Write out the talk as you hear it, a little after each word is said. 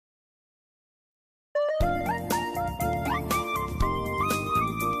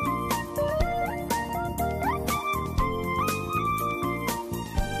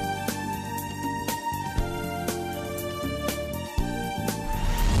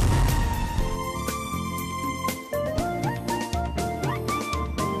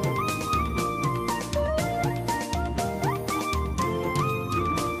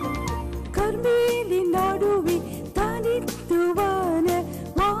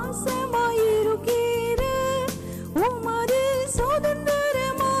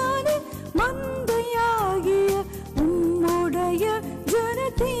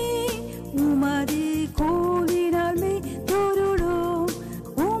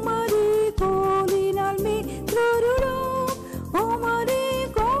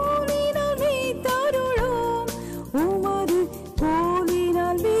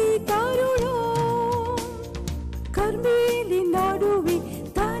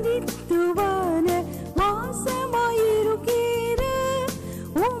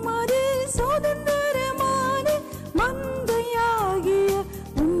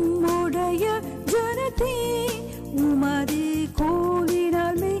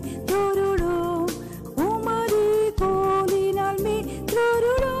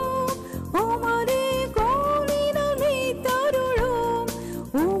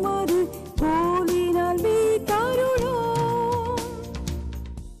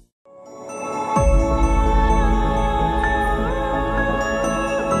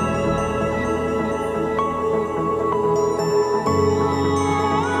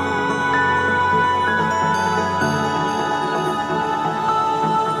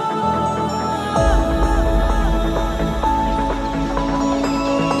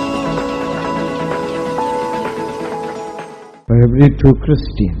every true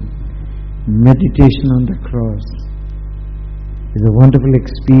Christian, meditation on the cross is a wonderful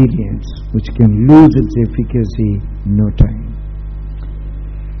experience which can lose its efficacy in no time.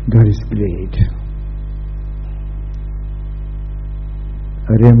 God is great.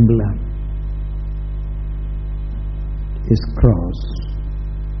 Our emblem is cross,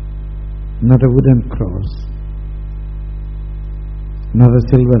 not a wooden cross, not a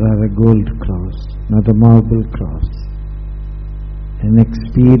silver or a gold cross, not a marble cross, an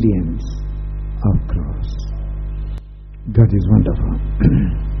experience of cross. God is wonderful.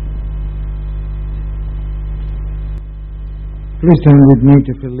 Please turn with me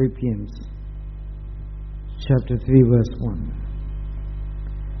to Philippians chapter 3 verse 1.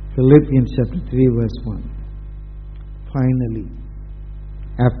 Philippians chapter 3 verse 1. Finally,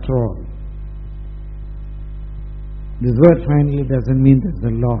 after all. This word finally doesn't mean that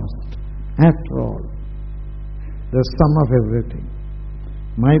the lost. After all, the sum of everything.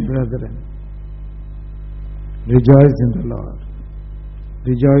 My brethren, rejoice in the Lord.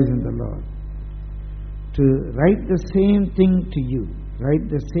 Rejoice in the Lord. To write the same thing to you, write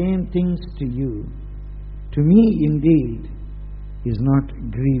the same things to you, to me indeed is not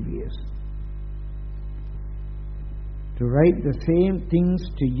grievous. To write the same things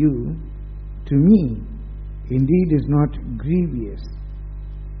to you, to me indeed is not grievous,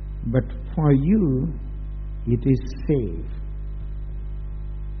 but for you it is safe.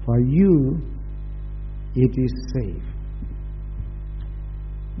 For you it is safe.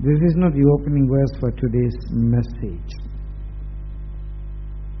 This is not the opening verse for today's message.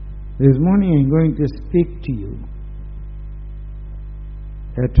 This morning I am going to speak to you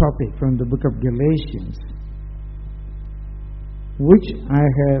a topic from the book of Galatians, which I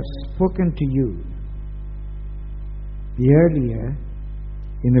have spoken to you earlier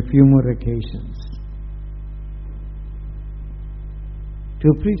in a few more occasions. To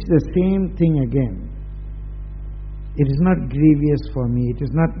preach the same thing again, it is not grievous for me, it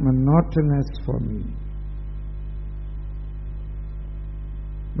is not monotonous for me.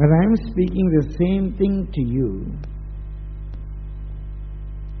 But I am speaking the same thing to you.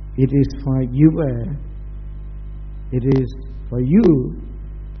 It is for you,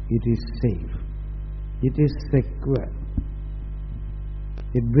 it is safe. It is secure.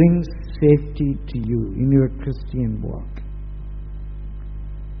 It brings safety to you in your Christian walk.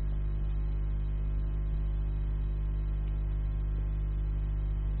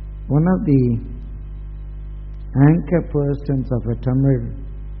 One of the anchor persons of a Tamil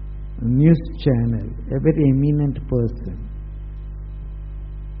news channel, a very eminent person,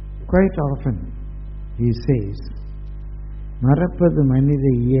 quite often he says, மறப்பது மனித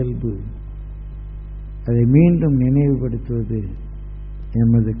இயல்பு, அதை மீண்டும் நினைவுபடுத்துவது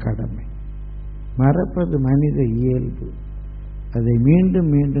எமது கடமை. மறப்பது மனித இயல்பு, அதை மீண்டும்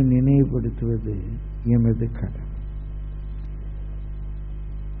மீண்டும் நினைவுபடுத்துவது எமது கடமை.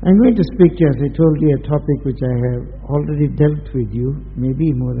 I'm going to speak to you, as I told you, a topic which I have already dealt with you, maybe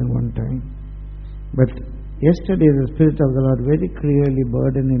more than one time. But yesterday the Spirit of the Lord very clearly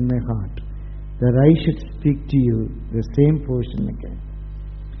burdened in my heart that I should speak to you the same portion again.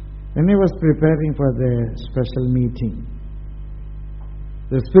 When I was preparing for the special meeting,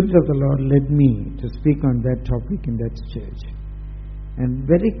 the Spirit of the Lord led me to speak on that topic in that church. And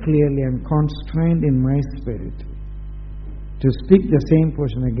very clearly I am constrained in my spirit to speak the same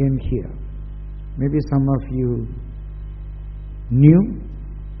portion again here. Maybe some of you knew,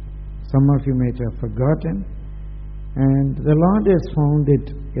 some of you might have forgotten, and the Lord has found it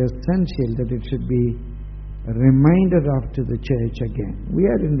essential that it should be a reminder of to the church again. We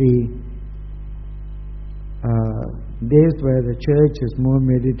are in the days where the church is more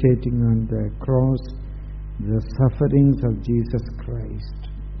meditating on the cross, the sufferings of Jesus Christ.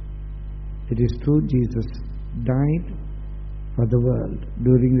 It is true, Jesus died for the world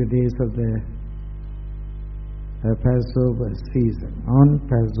during the days of the Passover season, on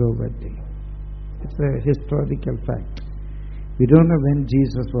Passover day. It's a historical fact. We don't know when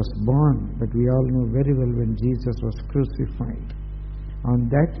Jesus was born, but we all know very well when Jesus was crucified. On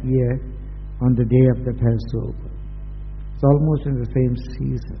that year, on the day of the Passover. It's almost in the same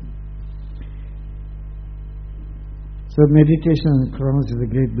season. So meditation on the cross is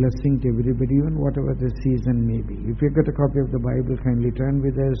a great blessing to everybody, even whatever the season may be. If you've got a copy of the Bible, kindly turn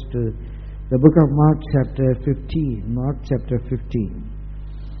with us to the book of Mark chapter 15. Mark chapter 15.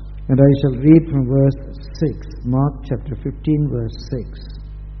 And I shall read from verse 6. Mark chapter 15 verse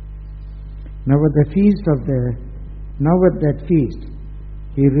 6. Now at that feast,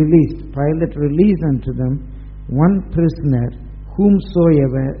 Pilate released unto them one prisoner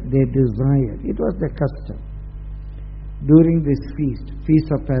whomsoever they desired. It was the custom. during this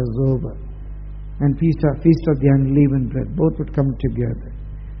feast of Passover, and feast of the unleavened bread. Both would come together.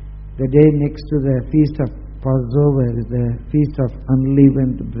 The day next to the feast of Passover is the feast of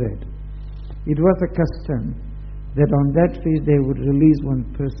unleavened bread. It was a custom that on that feast they would release one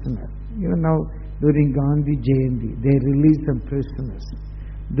prisoner. Even now, during Gandhi Jayanti, they release some prisoners.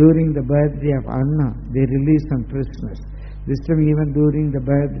 During the birthday of Anna, they release some prisoners. This time, even during the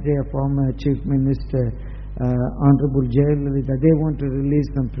birthday of former Chief Minister Honorable Jayalalitha, they want to release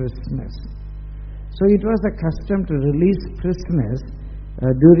some prisoners. So it was a custom to release prisoners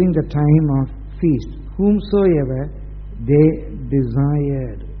during the time of feast, whomsoever they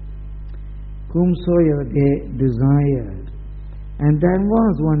desired. Whomsoever they desired. And there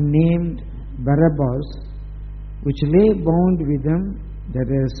was one named Barabbas, which lay bound with him, that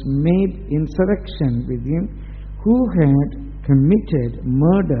is, made insurrection with him, who had committed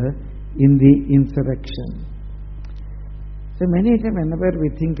murder in the insurrection. So many times whenever we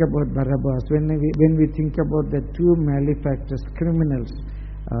think about Barabbas, when we think about the two malefactors, criminals,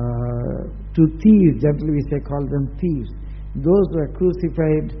 two thieves, generally we say call them thieves, those who are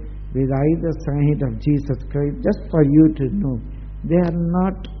crucified with either side of Jesus Christ, just for you to know, they are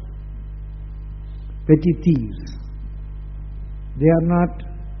not petty thieves. They are not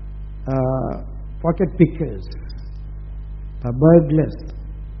pocket pickers, burglars.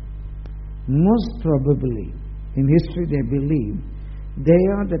 Most probably, in history they believe, they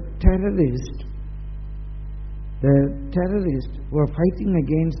are the terrorists who are fighting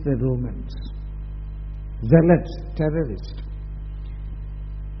against the Romans. Zealots, terrorists.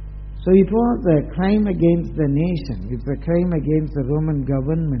 So it was a crime against the nation. It's a crime against the Roman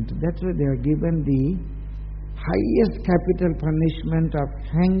government. That's why they are given the highest capital punishment of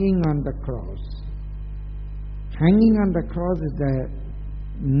hanging on the cross. Hanging on the cross is the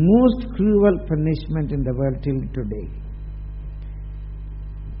most cruel punishment in the world till today.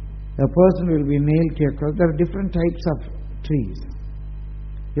 A person will be nailed to a cross. There are different types of trees.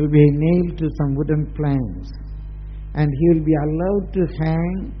 He will be nailed to some wooden planks, and he will be allowed to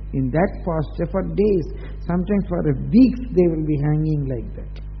hang in that posture for days. Sometimes for weeks they will be hanging like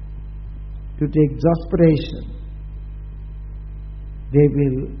that. To take exasperation. They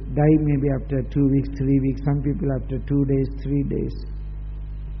will die maybe after 2 weeks, 3 weeks, some people after 2 days, 3 days.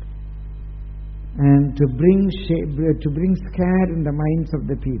 And to bring scare in the minds of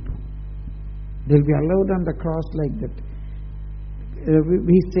the people. They will be allowed on the cross like that.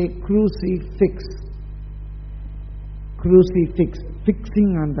 We say crucifix. Crucifix,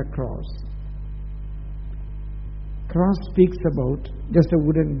 fixing on the cross. Cross speaks about just a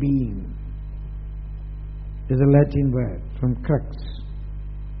wooden beam. Is a Latin word from crux.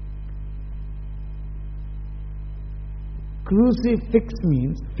 Crucifix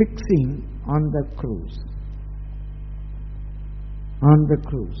means fixing on the cross. On the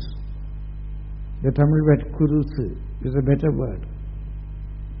cross. The Tamil word kurusu is a better word.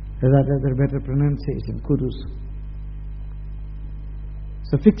 That has a better pronunciation, kurusu.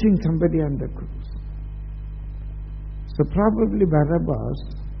 So fixing somebody on the cross. So probably Barabbas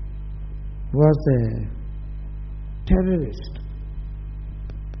was a terrorist.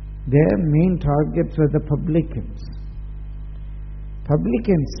 Their main targets were the publicans.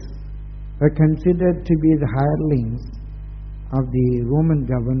 Publicans were considered to be the hirelings of the Roman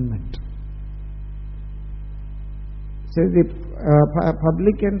government. So the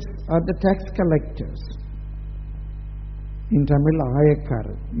publicans are the tax collectors. In Tamil,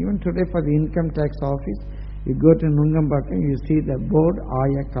 Ayakar. Even today for the income tax office, you go to Nungambakam, you see the board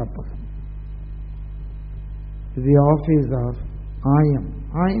Ayakapakam. The office of Ayam.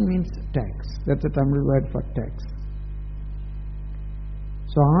 Ayam means tax. That's a Tamil word for tax.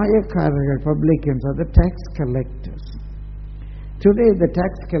 So Ayakar publicans are the tax collectors. Today the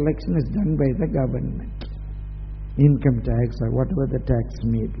tax collection is done by the government. Income tax or whatever the tax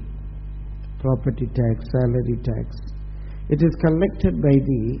may be. Property tax, salary tax. It is collected by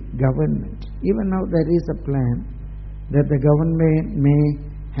the government. Even now there is a plan that the government may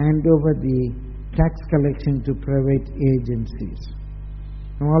hand over the tax collection to private agencies.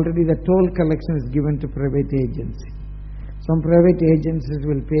 Now already the toll collection is given to private agencies. Some private agencies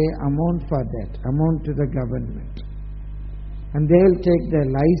will pay amount for that, amount to the government. And they will take the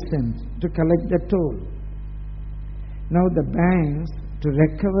license to collect the toll. Now the banks, to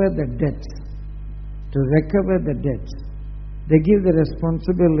recover the debts, they give the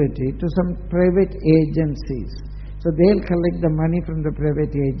responsibility to some private agencies. So they'll collect the money from the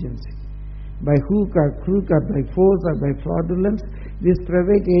private agency. By hook or crook or by force or by fraudulence, this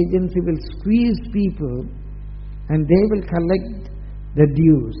private agency will squeeze people and they will collect the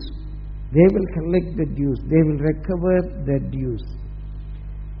dues. They will collect the dues. They will recover the dues.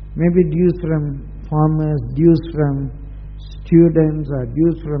 Maybe dues from farmers, dues from students, or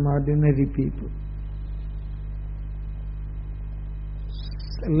dues from ordinary people.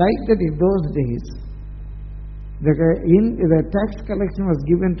 Like that in those days, the tax collection was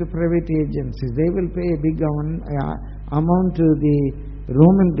given to private agencies. They will pay a big amount to the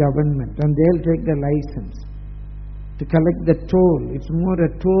Roman government, and they'll take the license to collect the toll. It's more a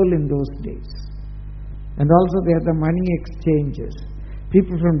toll in those days. And also they are the money exchanges.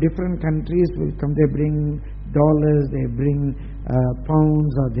 People from different countries will come. They bring dollars, they bring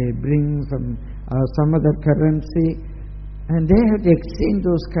pounds, or they bring some other currency, and they have to exchange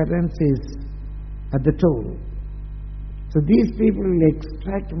those currencies at the toll. So these people will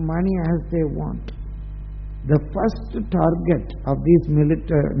extract money as they want. The first target of these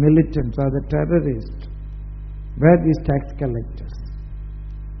militants or the terrorists were these tax collectors.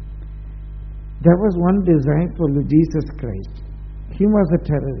 There was one disciple of Jesus Christ. He was a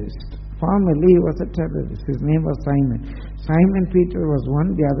terrorist. Formerly he was a terrorist. His name was Simon. Simon Peter was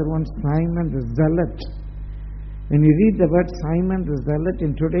one, the other one Simon the Zealot. When you read the word Simon the Zealot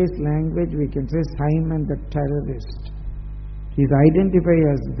in today's language, we can say Simon the terrorist. He is identified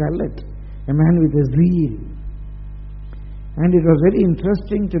as Zealot, a man with a zeal. And it was very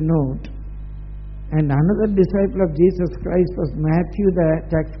interesting to note, and another disciple of Jesus Christ was Matthew the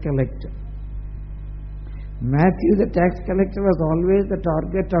tax collector. Matthew the tax collector was always the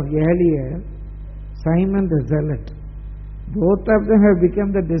target of earlier Simon the Zealot. Both of them have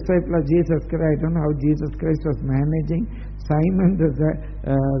become the disciple of Jesus Christ. I don't know how Jesus Christ was managing Simon the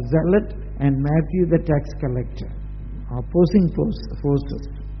Zealot and Matthew the tax collector. Opposing forces.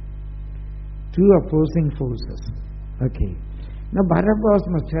 Two opposing forces. Okay. Now Barabbas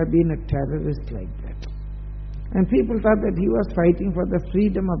must have been a terrorist like that. And people thought that he was fighting for the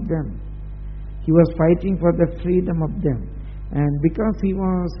freedom of them. He was fighting for the freedom of them. And because he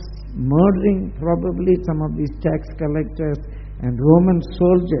was murdering probably some of these tax collectors and Roman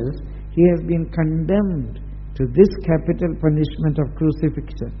soldiers, he has been condemned to this capital punishment of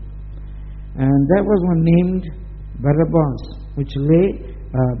crucifixion. And there was one named Barabbas, which lay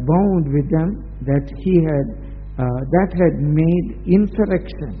bound with them, that had made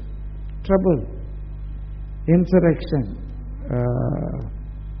insurrection, trouble, insurrection,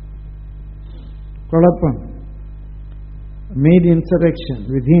 Kolapam, made insurrection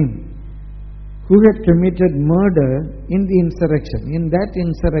with him, who had committed murder in the insurrection. In that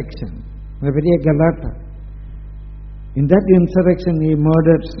insurrection, the very Galata, in that insurrection he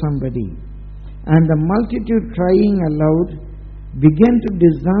murdered somebody. And the multitude crying aloud began to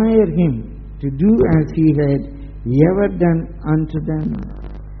desire him to do as he had ever done unto them.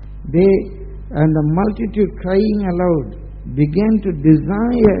 And the multitude crying aloud began to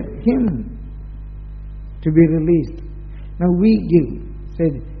desire him to be released. Now we give,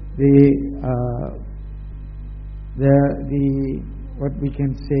 said what we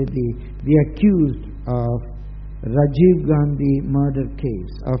can say, the accused of Rajiv Gandhi murder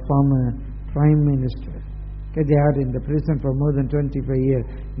case, a former Prime Minister. Okay, they are in the prison for more than 25 years.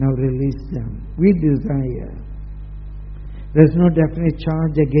 Now release them. We desire. There is no definite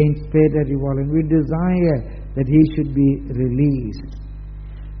charge against Pedro Rival, and we desire that he should be released.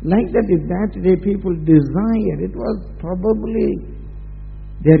 Like that, if that day people desire, it was probably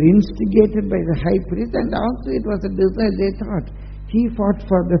they are instigated by the high priest, and also it was a desire. They thought he fought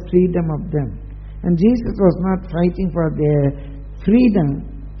for the freedom of them, and Jesus was not fighting for their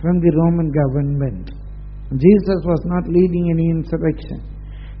freedom from the Roman government. Jesus was not leading any insurrection.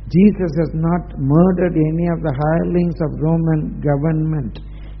 Jesus has not murdered any of the hirelings of Roman government.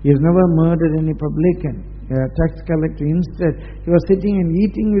 He has never murdered any publican, tax collector. Instead, he was sitting and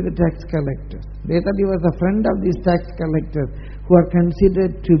eating with the tax collectors. They thought he was a friend of these tax collectors who are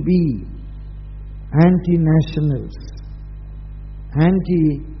considered to be anti-nationals,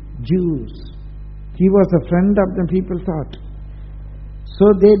 anti-Jews. He was a friend of them, people thought. So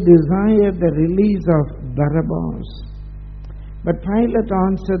they desired the release of Barabbas. But Pilate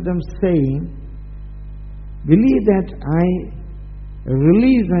answered them, saying, believe that I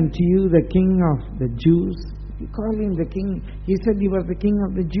release unto you the King of the Jews. You call him the King. He said he was the King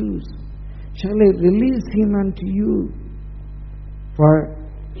of the Jews. Shall I release him unto you? For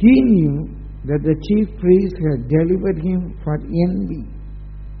he knew that the chief priest had delivered him for envy.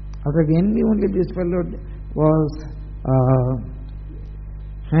 Out of envy only this fellow was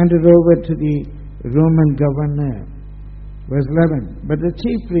handed over to the Roman governor. Verse 11. But the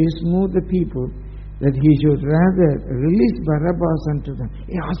chief priest moved the people that he should rather release Barabbas unto them.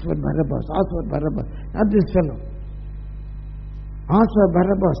 He asked for Barabbas, ask for Barabbas. Not this fellow. Ask for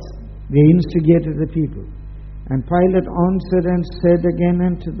Barabbas. They instigated the people. And Pilate answered and said again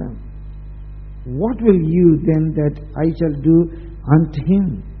unto them, What will you then that I shall do unto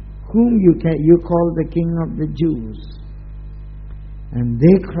him, whom you call the King of the Jews? And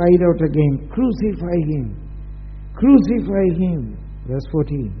they cried out again, Crucify him! Crucify him! Verse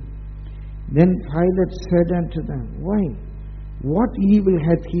 14. Then Pilate said unto them, Why? What evil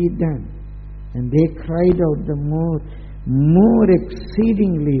hath he done? And they cried out the more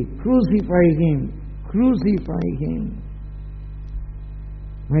exceedingly, Crucify him! Crucify him!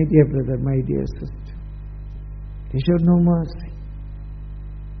 My dear brother, my dear sister, they showed no mercy.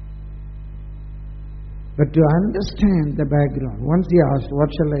 But to understand the background, once he asked, What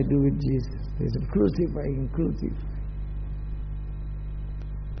shall I do with Jesus? They said, Crucify him, crucify.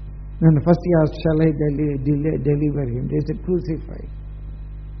 And first he asked, Shall I deliver him? They said, Crucify.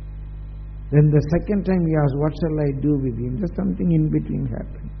 Then the second time he asked, What shall I do with him? Just something in between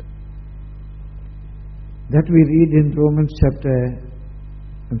happened. That we read in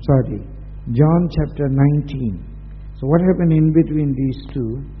John chapter 19. So what happened in between these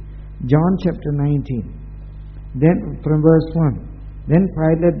two? John chapter 19. Then from verse 1. Then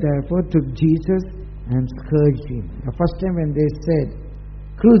Pilate therefore took Jesus and scourged him. The first time when they said,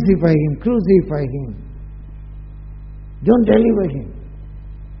 Crucify him, crucify him. Don't deliver him.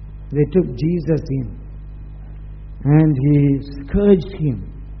 They took Jesus in and he scourged him.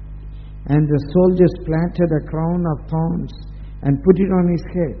 And the soldiers planted a crown of thorns and put it on his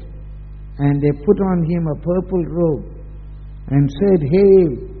head. And they put on him a purple robe and said,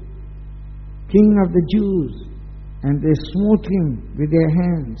 Hail, King of the Jews! And they smote him with their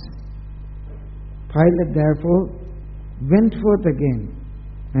hands. Pilate therefore went forth again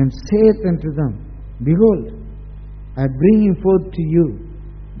and saith unto them, Behold, I bring him forth to you,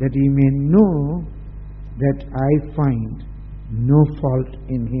 that ye may know that I find no fault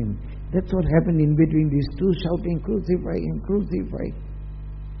in him. That's what happened in between these two, shouting, Crucify him, crucify.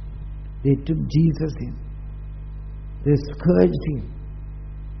 They took Jesus in. They scourged him.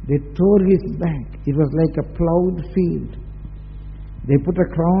 They tore his back. It was like a plowed field. They put a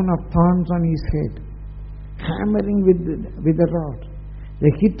crown of thorns on his head, hammering with a rod.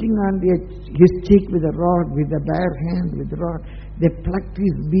 They're hitting on his cheek with a rod, with a bare hand, with a rod. They plucked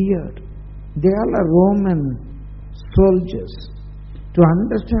his beard. They all are Roman soldiers. To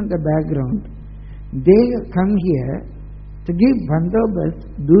understand the background, they come here to give bandobast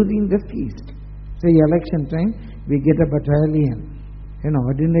during the feast. Say election time, we get a battalion.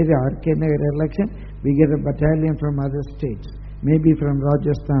 Ordinary RK election, we get a battalion from other states. Maybe from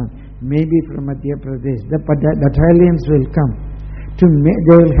Rajasthan, maybe from Madhya Pradesh. The battalions will come. They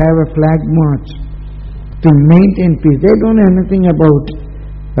will have a flag march to maintain peace. They don't know anything about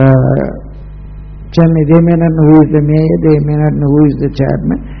Chennai. They may not know who is the mayor, they may not know who is the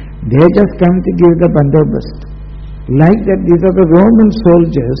chairman. They just come to give the bandobast. Like that, these are the Roman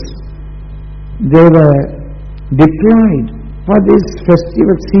soldiers. They were deployed for this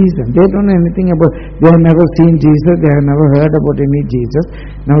festival season. They don't know anything about, they have never seen Jesus, they have never heard about any Jesus.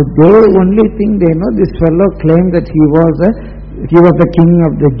 Now the only thing they know, this fellow claimed that he was the king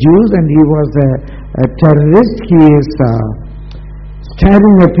of the Jews and he was a terrorist. He is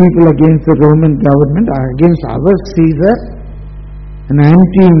stirring the people against the Roman government, against our Caesar, an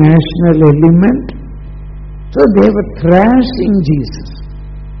anti-national element. So they were thrashing Jesus.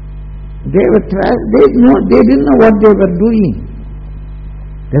 They didn't know what they were doing.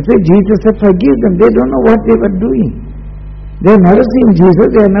 That's why Jesus said, Forgive them. They don't know what they were doing. They have never seen Jesus.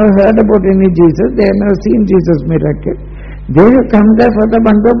 They have never heard about any Jesus. They have never seen Jesus' miracle. They have come there for the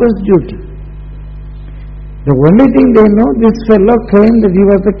bandobast duty. The only thing they know, this fellow claimed that he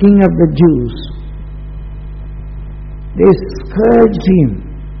was the king of the Jews. They scourged him.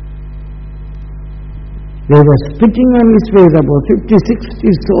 They were spitting on his face, about 50, 60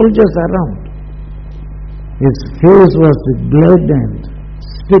 soldiers around. His face was with blood and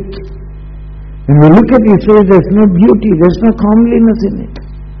spit. When we look at his face, there's no beauty, there's no comeliness in it.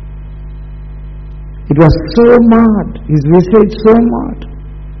 It was so marred, his visage so marred.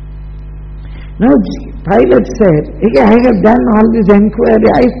 Now Pilate said, I have done all this inquiry,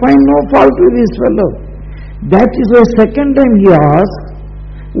 I find no fault with this fellow. That is why second time he asked,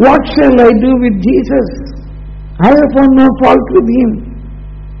 What shall I do with Jesus? I have found no fault with him.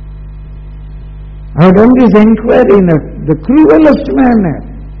 I have done this inquiry in the cruelest manner.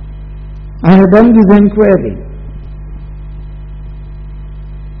 I have done this inquiry.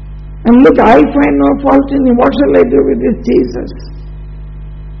 And look, I find no fault in him. What shall I do with this Jesus?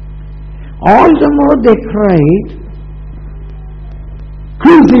 All the more they cried,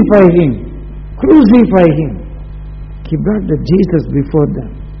 Crucify him! Crucify him! He brought the Jesus before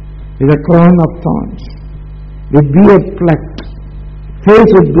them. with a crown of thorns, with beard plucked,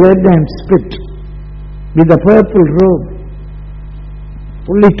 face with blood and spit, with a purple robe,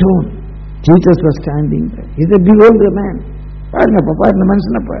 fully torn. Jesus was standing there. He said, behold the man.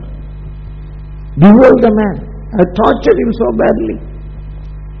 Behold the man. I tortured him so badly.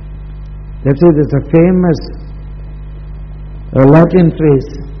 That's why there's a famous Latin phrase,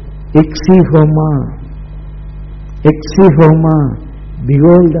 ixi homa. Ixi homa.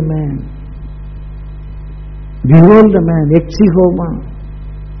 Behold the man. Behold the man. Ixi homa.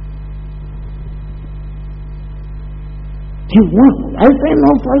 I find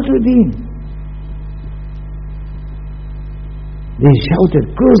no fault with him. They shouted,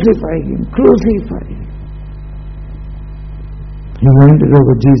 crucify him, crucify him. He handed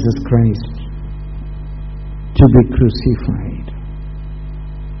over Jesus Christ to be crucified.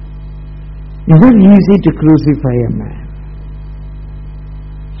 It's not easy to crucify a man.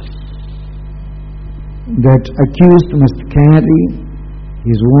 That accused must carry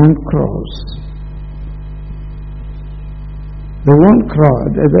his own cross. The one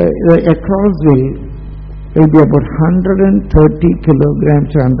cross, a cross will be about 130 kilograms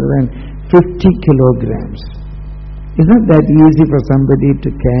to 150 kilograms. It's not that easy for somebody to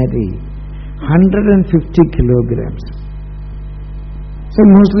carry 150 kilograms. So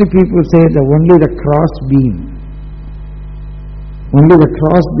mostly people say that only the cross beam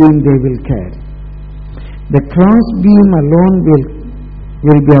they will carry. The cross beam alone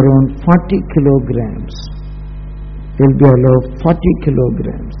will be around 40 kilograms. Will be around 40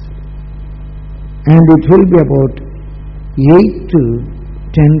 kilograms. And it will be about 8 to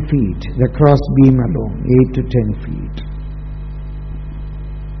 10 feet, the cross beam alone, 8 to 10 feet.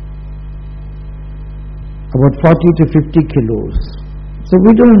 About 40 to 50 kilos. So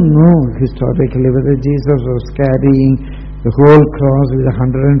we don't know historically whether Jesus was carrying the whole cross with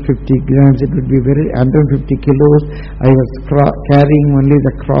 150 grams. It would be 150 kilos. I was carrying only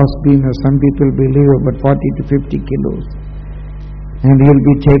the cross beam, or some people believe about 40 to 50 kilos. And he will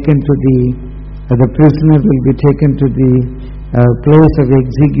be taken to the prisoners will be taken to the place of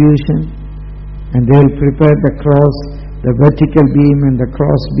execution, and they will prepare the cross, the vertical beam and the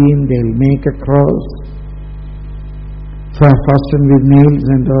cross beam. They will make a cross, fastened with nails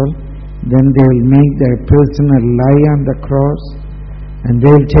and all. Then they will make the prisoner lie on the cross, and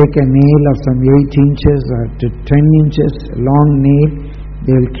they will take a nail of some 8 inches or to 10 inches long nail.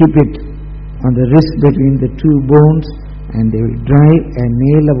 They will keep it on the wrist between the two bones, and they will drive a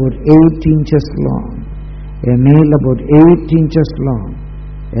nail about 8 inches long. A nail about 8 inches long.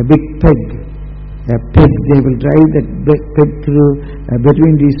 A big peg. A peg. They will drive that big peg through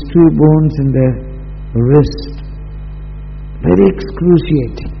between these two bones in the wrist. Very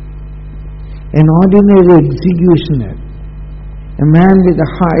excruciating. An ordinary executioner, a man with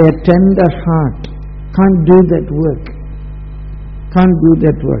a tender heart, can't do that work. Can't do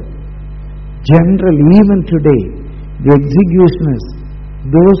that work. Generally, even today, the executioners,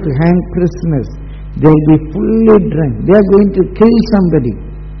 those who hang prisoners, they will be fully drunk. They are going to kill somebody.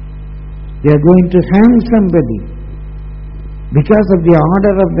 They are going to hang somebody because of the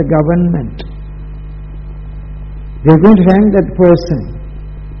order of the government. They are going to hang that person.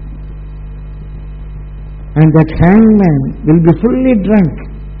 And that hangman will be fully drunk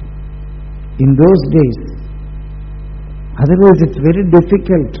in those days. Otherwise it's very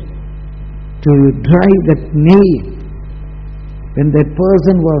difficult to drive that nail. When that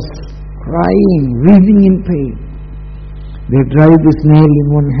person was crying, writhing in pain, they drive this nail in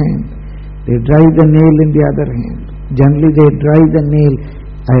one hand, they drive the nail in the other hand. Generally they drive the nail,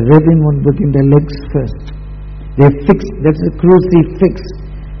 I read in one book, in the legs first. They fix, that's a crucifix.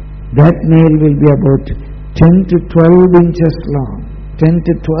 That nail will be about 10 to 12 inches long. 10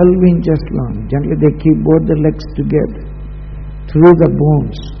 to 12 inches long. Generally they keep both the legs together through the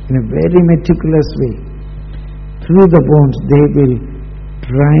bones in a very meticulous way. Through the bones they will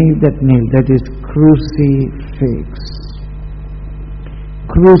drive that nail. That is crucifix.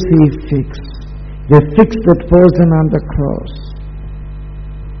 Crucifix. They fix that person on the cross.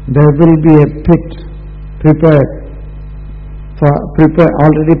 There will be a pit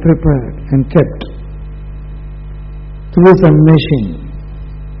already prepared and kept. Through some machine,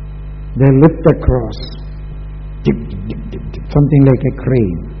 they lift the cross, dip, dip, dip, dip, dip, something like a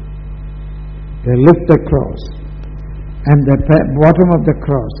crane. They lift the cross, and the bottom of the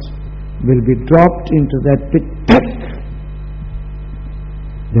cross will be dropped into that pit.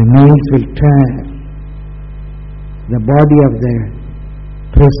 The nails will tear the body of the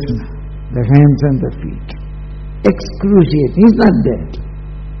prisoner, the hands and the feet. Excruciating. He's not dead.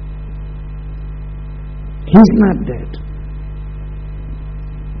 He's not dead.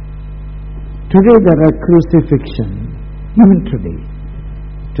 Today there are crucifixion, even today.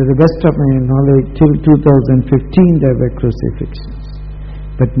 To the best of my knowledge, till 2015 there were crucifixions.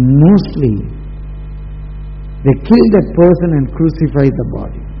 But mostly, they killed that person and crucified the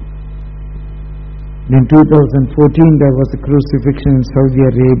body. In 2014 there was a crucifixion in Saudi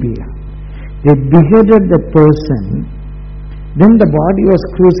Arabia. They beheaded the person, then the body was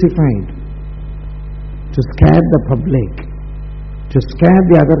crucified to scare the public, to scare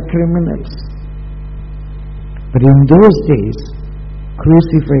the other criminals. But in those days,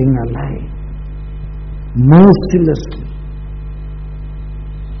 crucifying alive, mercilessly.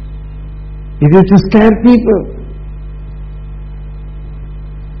 It is to scare people.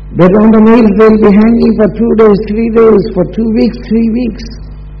 That on the nails they will be hanging for 2 days, 3 days, for 2 weeks, 3 weeks,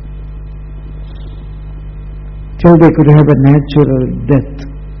 till they could have a natural death.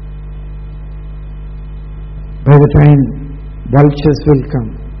 By the time vultures will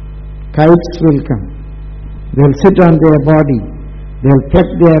come, kites will come, they will sit on their body, they will pluck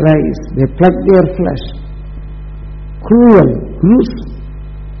their eyes, they pluck their flesh. Cruel, gruesome.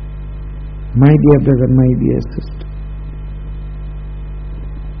 My dear brother, my dear sister,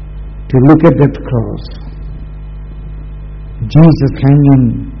 to look at that cross, Jesus hanging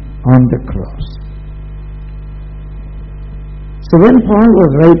on the cross. So when Paul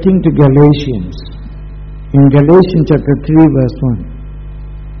was writing to Galatians, in Galatians chapter 3 verse 1,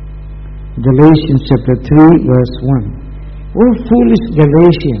 Galatians chapter 3 verse 1, O foolish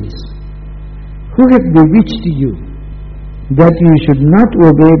Galatians, who hath bewitched you, that you should not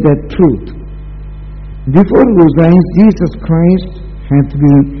obey the truth, before whose eyes Jesus Christ hath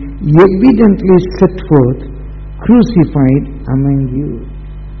been evidently set forth, crucified among you.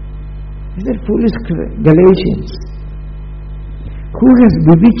 Is that foolish Galatians? Who has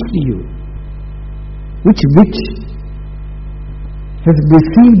bewitched you? Which witch has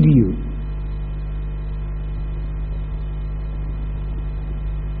deceived you?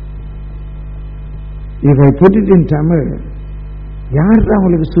 If I put it in Tamil, யார்ரா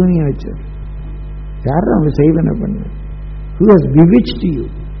உங்களுக்கு சூனியம் வச்சது? யார்ரா உங்களுக்கு செய்வன பண்ணு? Who has bewitched you?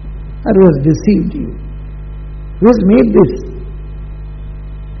 Or who has deceived you? Who has made this?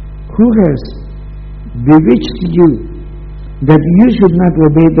 Who has bewitched you that you should not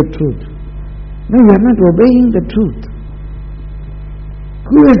obey the truth? No, you are not obeying the truth.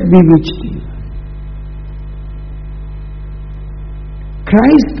 Who has bewitched you?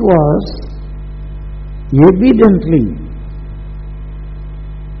 Christ was evidently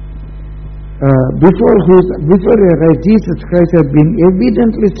before your eyes, Jesus Christ had been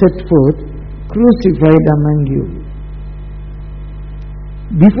evidently set forth, crucified among you.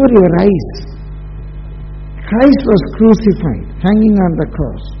 Before your eyes, Christ was crucified, hanging on the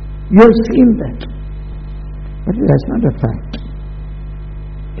cross. You have seen that. But that's not a fact.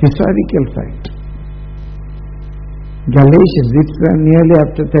 Historical fact. Galatians, it's nearly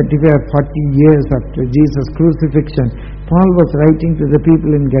after 35 or 40 years after Jesus' crucifixion, Paul was writing to the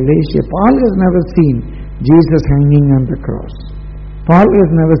people in Galatia. Paul has never seen Jesus hanging on the cross. Paul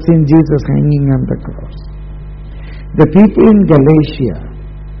has never seen Jesus hanging on the cross. The people in Galatia,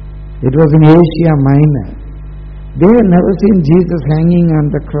 it was in Asia Minor, they had never seen Jesus hanging on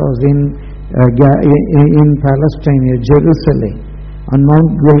the cross in Palestine, in Jerusalem, on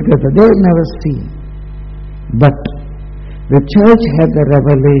Mount Golgotha. They had never seen. But the church had the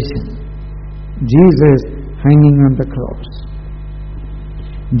revelation. Jesus hanging on the cross.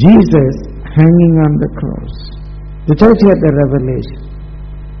 Jesus hanging on the cross. The church had the revelation.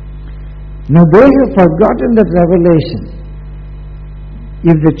 Now they have forgotten that revelation.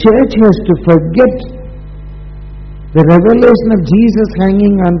 If the church has to forget the revelation of Jesus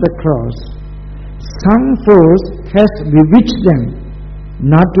hanging on the cross, some force has bewitched them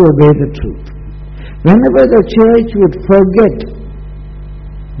not to obey the truth. Whenever the church would forget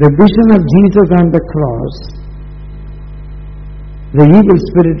the vision of Jesus on the cross, the evil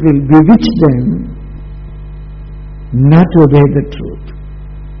spirit will bewitch them not to obey the truth.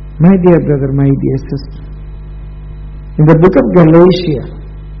 My dear brother, my dear sister, in the book of Galatia,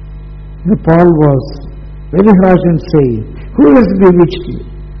 Paul was very harsh in saying, who has bewitched you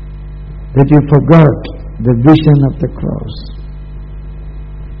that you forgot the vision of the cross?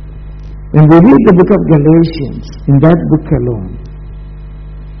 When we read the book of Galatians, in that book alone,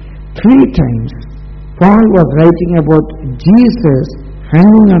 3 times Paul was writing about Jesus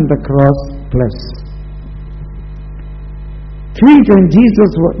hanging on the cross plus. 3 times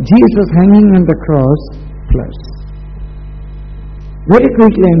Jesus hanging on the cross plus. Very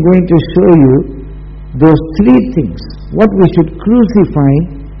quickly I am going to show you those 3 things, what we should crucify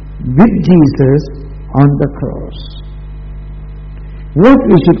with Jesus on the cross. What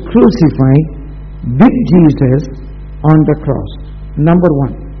we should crucify with Jesus on the cross. Number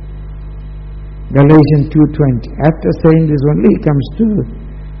 1. Galatians 2:20. After saying this only, he comes to,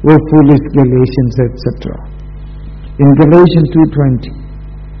 "O foolish Galatians," etc. In Galatians 2:20,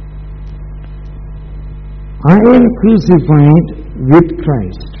 "I am crucified with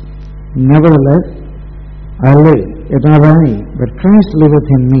Christ. Nevertheless, I live, yet not I, but Christ liveth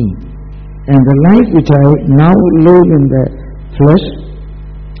in me. And the life which I now live in the flesh,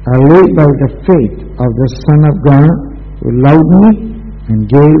 I live by the faith of the Son of God, who loved me and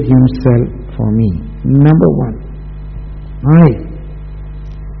gave himself for me." Number 1, I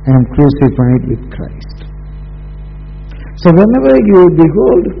am crucified with Christ. So whenever you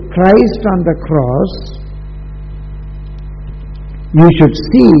behold Christ on the cross, you should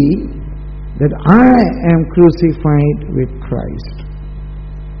see that I am crucified with Christ.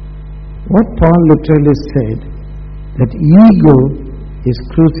 What Paul literally said, that ego is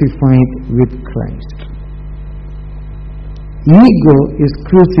crucified with Christ. Ego is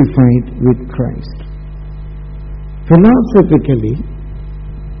crucified with Christ. Philosophically,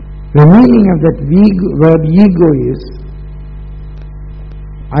 the meaning of that word ego is,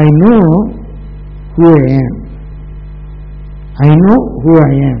 I know who I am. I know who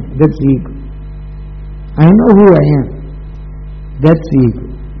I am. That's ego. I know who I am. That's ego.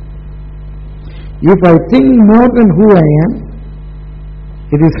 If I think more than who I am,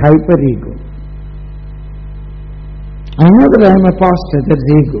 it is hyper-ego. I know that I am a pastor, that's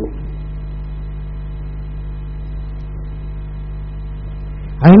ego.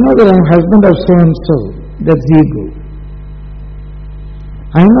 I know that I am husband of so-and-so, that's ego.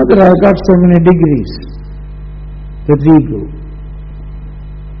 I know that I have got so many degrees, that's ego.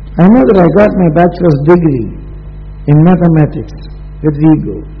 I know that I got my bachelor's degree in mathematics, that's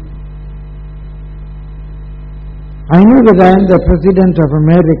ego. I know that I am the President of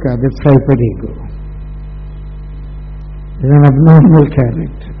America, that's hyper-ego. It's an abnormal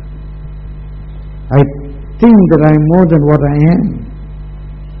character. I think that I am more than what I am.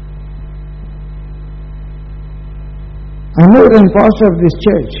 I know that I am pastor of this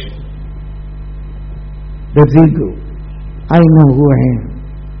church. That's ego. I know who I am.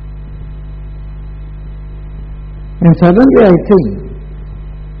 And suddenly I think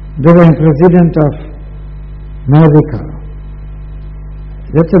that I am President of America.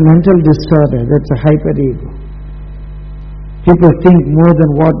 That's a mental disorder. That's a hyper-ego. People think more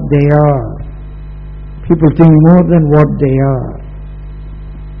than what they are. People think more than what they are.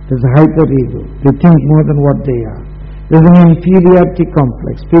 There's a hyper-ego. They think more than what they are. There's an inferiority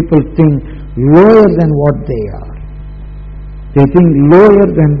complex. People think lower than what they are. They think lower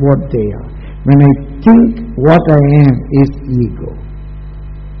than what they are. When I think what I am is ego.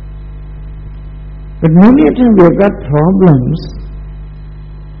 But many a time we have got problems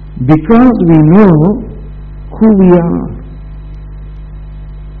because we know who we are.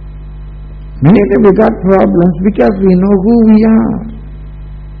 Many a time we got problems because we know who we are.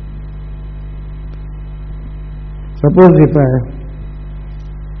 Suppose if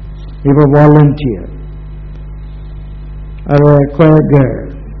a volunteer or a choir girl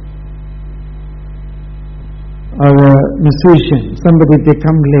or a musician, somebody, they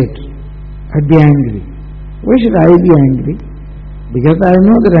come late, I'd be angry. Why should I be angry? Because I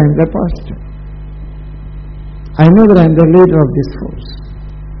know that I am the pastor. I know that I am the leader of this house.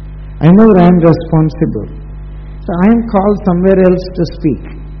 I know that I am responsible. So I am called somewhere else to speak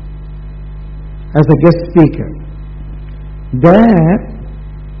as a guest speaker. There,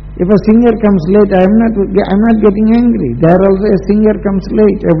 if a singer comes late, I am not getting angry. There also a singer comes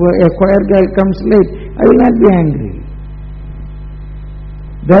late, a choir girl comes late, I will not be angry.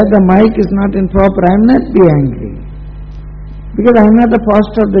 There the mic is not in proper, I am not be angry. Because I am not the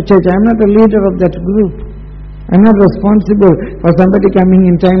pastor of the church, I am not the leader of that group. I am not responsible for somebody coming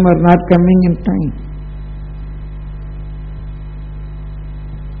in time or not coming in time.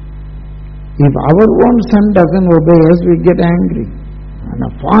 If our own son doesn't obey us, we get angry. And a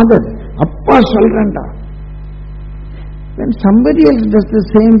father, appa solranda. When somebody else does the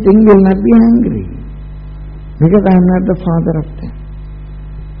same thing, we will not be angry. Because I am not the father of them.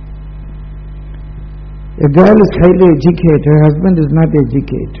 A girl is highly educated, her husband is not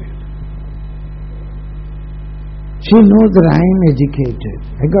educated. She knows that I am educated.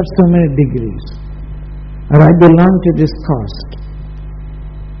 I got so many degrees. Or I belong to this caste.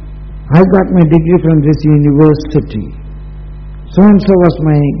 I got my degree from this university. So-and-so was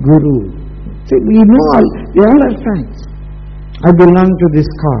my guru. See, we all are friends. I belong to this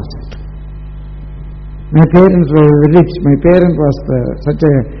caste. My parents were rich. My parent was such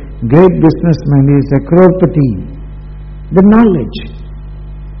a great businessman. He is a crorepati. The knowledge.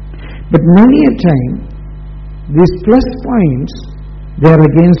 But many a time, these plus points, they are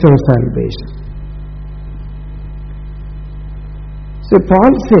against our salvation. So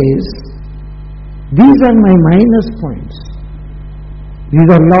Paul says, these are my minus points. These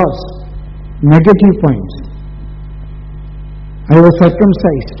are loss, negative points. I was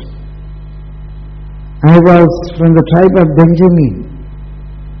circumcised. I was from the tribe of Benjamin.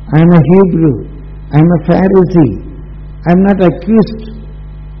 I am a Hebrew. I am a Pharisee. I am not accused.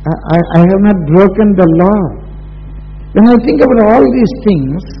 I have not broken the law. When I think about all these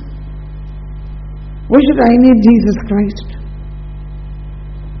things, why should I need Jesus Christ?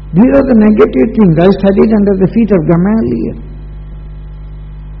 These are the negative things. I studied under the feet of Gamaliel.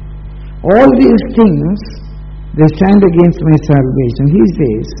 All these things, they stand against my salvation. He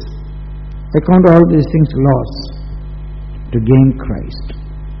says, I count all these things loss to gain Christ.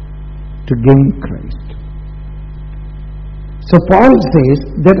 To gain Christ. So Paul says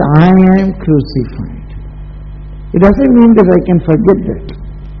that I am crucified. It doesn't mean that I can forget that.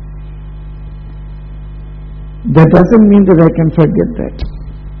 That doesn't mean that I can forget that.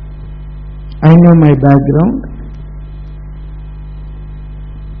 I know my background.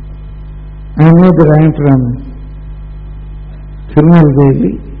 I know that I am from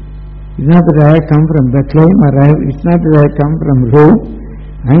Tirunelveli. It's not that I come from Bethlehem, or it's not that I come from Rome.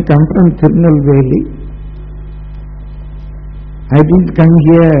 I come from Tirunelveli. I didn't come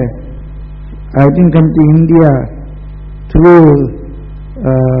here, I didn't come to India through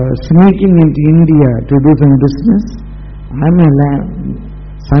sneaking into India to do some business. I'm a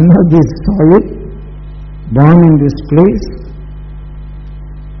son of this soil, born in this place.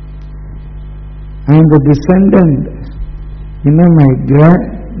 I am the descendant, my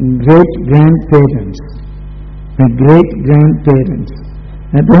great-grandparents. My great-grandparents.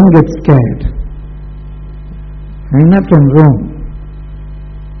 Now don't get scared. I'm not from Rome.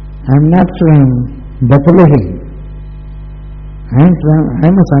 I'm not from Bethlehem.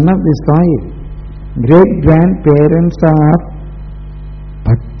 I'm a son of the soil. Great-grandparents are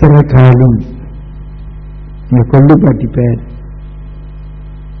Patrakali. என் கொள்ளுப்பாட்டி பேர்,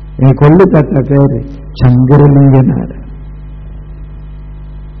 என் கொள்ளுப்பாட்ட பேர் Sankaralinganar.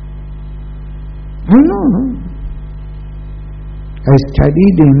 I know. I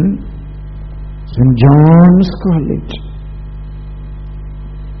studied in St. John's College.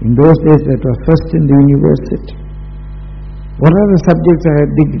 In those days that was first in the university. What are the subjects I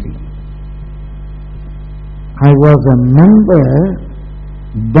had degree? I was a member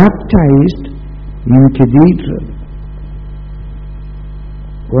baptized in Cathedral,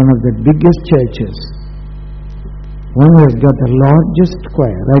 one of the biggest churches. One has got the largest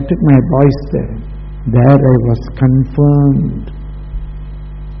choir. I took my boys there. There I was confirmed.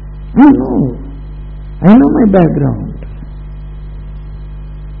 I know my background.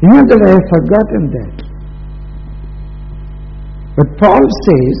 Not that I have forgotten that. But Paul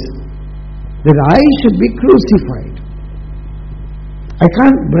says that I should be crucified. I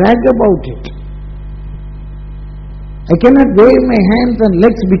can't brag about it. I cannot wave my hands and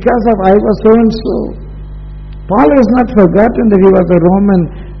legs because of I was so and so. Paul has not forgotten that he was a Roman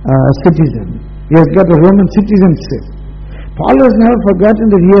citizen. He has got a Roman citizenship. Paul has never forgotten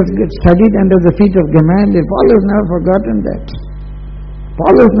that he has studied under the feet of Gamaliel. Paul has never forgotten that.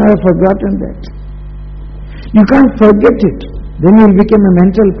 Paul has never forgotten that. You can't forget it. Then you will become a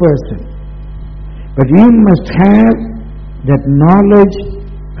mental person. But you must have that knowledge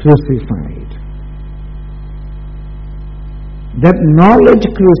crucified. That knowledge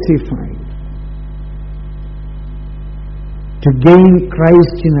crucified. To gain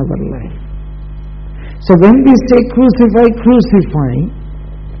Christ in our life. So when we say crucify,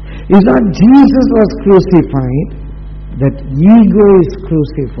 it's not Jesus was crucified, that ego is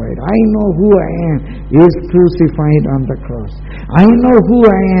crucified. I know who I am is crucified on the cross. I know who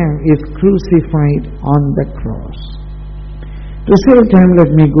I am is crucified on the cross. To save time,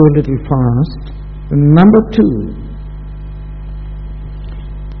 let me go a little fast. Number 2.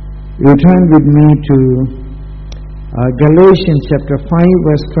 You turn with me to Galatians chapter 5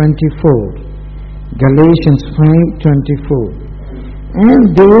 verse 24. Galatians 5:24. And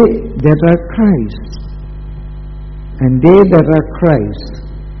they that are Christ,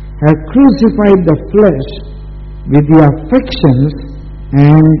 have crucified the flesh with the affections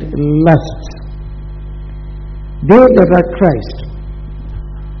and lusts. They that are Christ.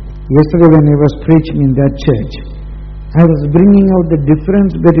 Yesterday when I was preaching in that church, I was bringing out the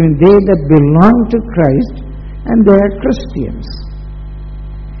difference between they that belong to Christ and they are Christians.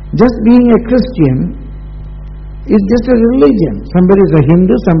 Just being a Christian is just a religion. Somebody is a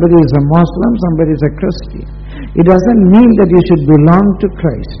Hindu, somebody is a Muslim, somebody is a Christian. It doesn't mean that you should belong to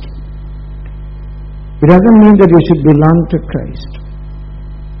Christ. It doesn't mean that you should belong to Christ.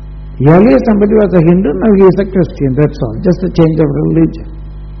 Earlier somebody was a Hindu, now he is a Christian, that's all. Just a change of religion.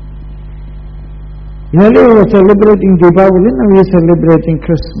 Earlier he was celebrating Deepavali, now he is celebrating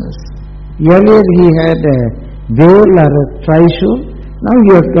Christmas. Earlier he had a veil or a trishul, now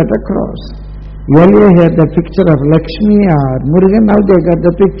he has got a cross. Earlier he had the picture of Lakshmi or Murugan, now they got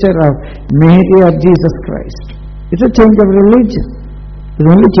the picture of Mary or Jesus Christ. It's a change of religion. It's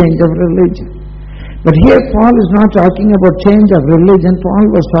only change of religion. But here Paul is not talking about change of religion. Paul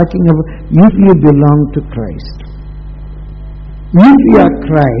was talking about if you belong to Christ. If you are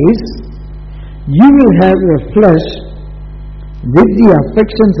Christ, you will have your flesh with the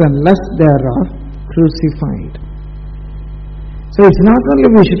affections and lust thereof crucified. So it's not only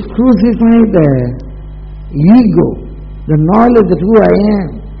we should crucify the ego, the knowledge that who I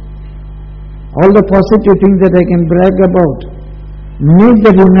am, all the positive things that I can brag about, make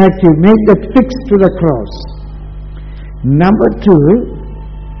that inactive, make that fixed to the cross. Number two,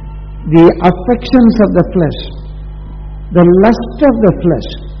 the affections of the flesh, the lust of the flesh.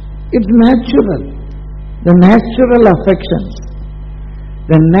 It's natural. The natural affections,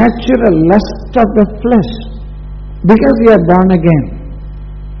 the natural lust of the flesh. Because you are born again,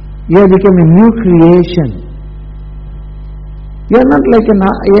 you have become a new creation. You are not like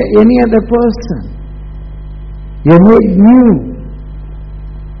any other person. You are made new.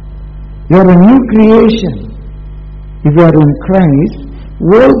 You are a new creation. If you are in Christ,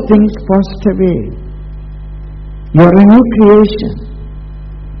 world things passed away. You are a new creation.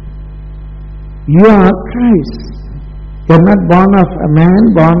 You are Christ. You are not born of a man,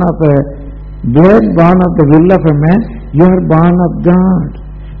 born of a blood, born of the will of a man. You are born of God.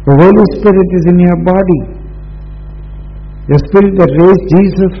 The Holy Spirit is in your body. The Spirit that raised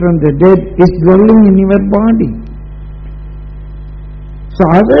Jesus from the dead is dwelling in your body. So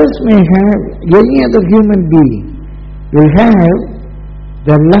others may have, any other human being will have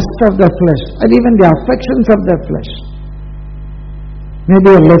the lust of the flesh or even the affections of the flesh. Maybe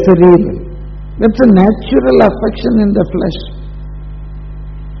a lesser evil. That's a natural affection in the flesh.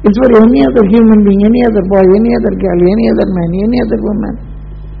 It's for any other human being, any other boy, any other girl, any other man, any other woman.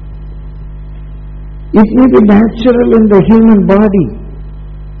 It may be natural in the human body.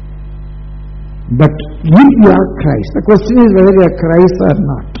 But if you are Christ, the question is whether you are Christ or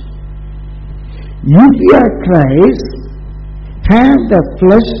not. If you are Christ, have the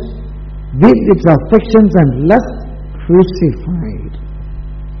flesh with its affections and lust crucified.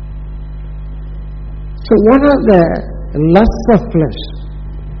 So what are the lusts of flesh?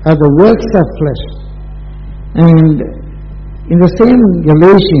 Are the works of flesh? And in the same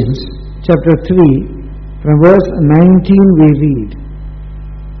Galatians chapter 3, from verse 19 we read.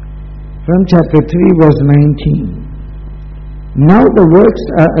 From chapter 3 verse 19. Now the works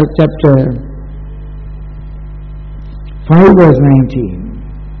chapter 5 verse 19.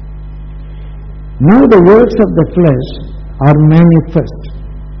 Now the works of the flesh are manifest.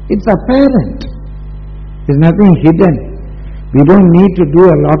 It's apparent. There's nothing hidden. We don't need to do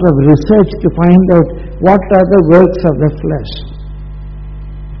a lot of research to find out what are the works of the flesh.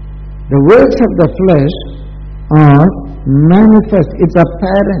 The works of the flesh are manifest. It's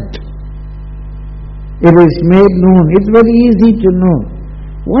apparent. It is made known. It's very easy to know.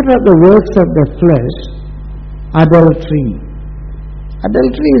 What are the works of the flesh? Adultery.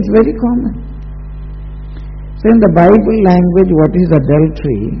 Adultery is very common. So in the Bible language, what is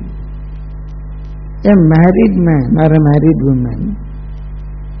adultery? A married man or a married woman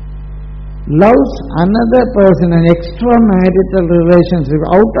loves another person, an extramarital relationship,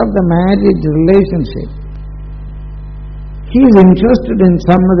 out of the marriage relationship. He is interested in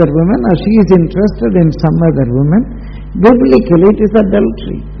some other woman or she is interested in some other woman. Biblically it is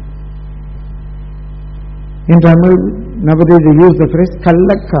adultery. In Tamil, nowadays they use the phrase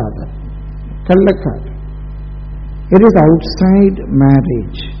kallakada. Kallakada. It is outside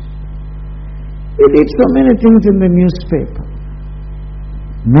marriage. We read so many things in the newspaper.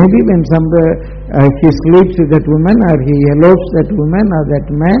 Maybe when he sleeps with that woman or he elopes that woman or that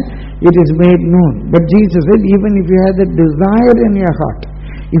man, it is made known. But Jesus said, even if you have that desire in your heart,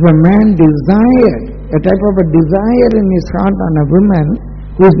 if a man desired, a type of a desire in his heart on a woman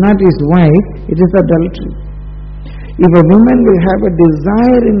who is not his wife, it is adultery. If a woman will have a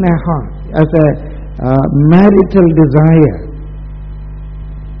desire in her heart as a marital desire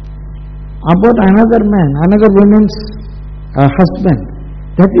about another man, another woman's husband,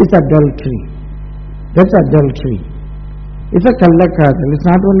 that is adultery. That's adultery. It's a kallakadal. It's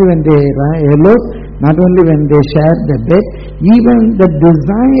not only when they elope, not only when they share the bed, even the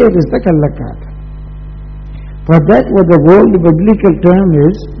desire is the kallakadal. For that what the world biblical term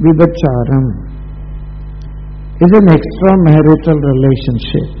is vibhacharam. is an extramarital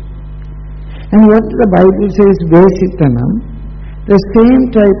relationship. And what the Bible says, Vesitanam, the same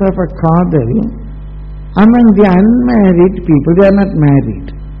type of a kadal among the unmarried people, they are not married.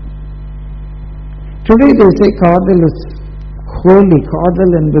 Today they say kadal is holy, kadal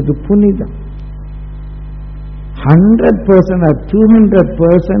என்பது புனிதம். 100% or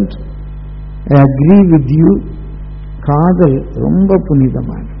 200% I agree with you, காதல் ரொம்ப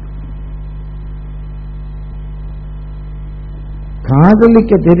புனிதமானது.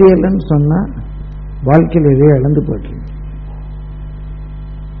 காதலிக்க தெரியலன்னு சொன்னா வாழ்க்கையில் எதையோ இழந்து போட்டு.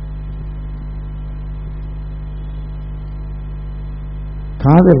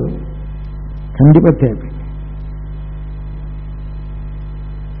 காதல் கண்டிப்பா தேவை.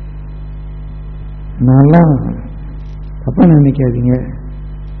 நான்லாம் தப்பா நினைக்காதீங்க,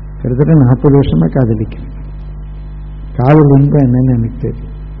 கிட்டத்தட்ட 40 வருஷமா காதலிக்கிறேன். காதல் இன்பம் என்னன்னு எனக்கு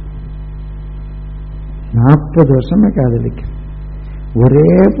தெரியும். 40 வருஷமா காதலிக்கிறேன். ஒரே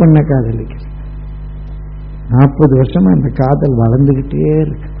பொண்ணை காதலிக்கிறேன். 40 வருஷமா இந்த காதல் வளர்ந்துகிட்டே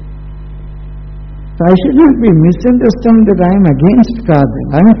இருக்கு. I should not be misunderstood that I am against kadal.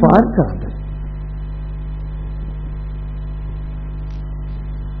 I am for kadal.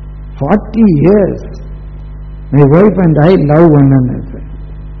 40 years my wife and I love one another.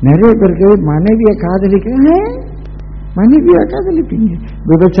 நிறைய பேருக்கு மனைவியை காதலிக்க, மனைவியா காதலிப்பீங்க,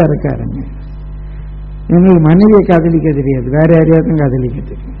 விபச்சாரக்காரங்க. எங்களுக்கு மனைவியை காதலிக்க தெரியாது, வேற யாரையாவது காதலிக்க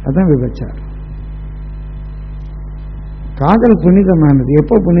தெரியும், அதான் விபச்சாரம். காதல் புனிதமானது.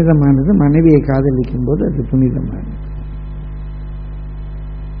 எப்போ புனிதமானது? மனைவியை காதலிக்கும் போது அது புனிதமானது.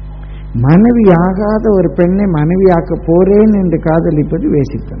 மனைவியாகாத ஒரு பெண்ணை மனைவியாக்க போறேன் என்று காதலிப்பது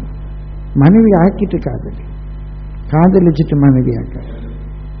வேசித்தனம். மனைவி ஆக்கிட்டு காதலி, காதலிச்சுட்டு மனைவியாக்க.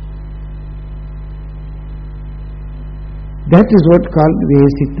 That is what called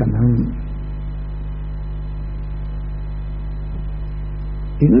வேசித்தனம்.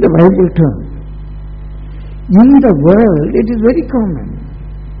 In the Bible term, in the world it is very common.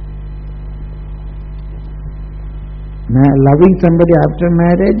 Loving somebody after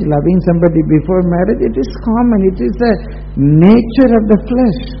marriage, loving somebody before marriage, it is common. It is the nature of the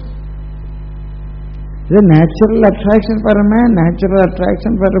flesh. The natural attraction for a man, natural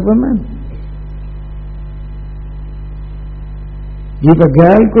attraction for a woman. If a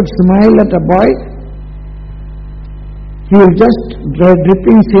girl could smile at a boy, he will just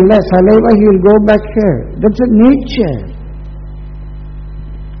dripping saliva, he will go back here. That's a nature.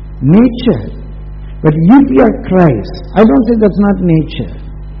 Nature. But if you are Christ, I don't say that's not nature.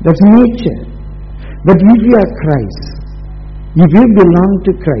 That's nature. But if you are Christ, if you belong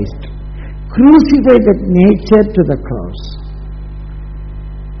to Christ, crucify that nature to the cross.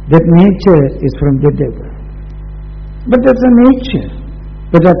 That nature is from the devil. But that's a nature.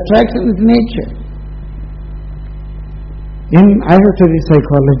 But attraction is nature. I have studied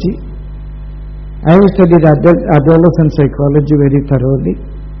psychology. I have studied adolescent psychology very thoroughly.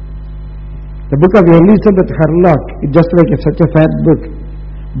 The book of Elizabeth Hurlock is just like such a fat book.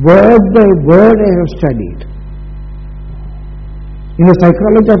 Word by word I have studied. In the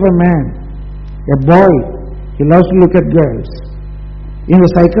psychology of a man, a boy, he loves to look at girls. In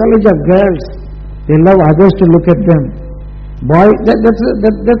the psychology of girls, they love others to look at them. Boy,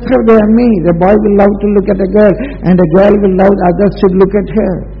 that's how they are made. The boy will love to look at a girl, and a girl will love others to look at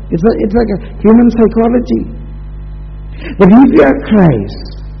her. It's like a human psychology. But if you are Christ,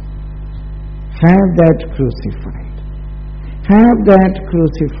 have that crucified. Have that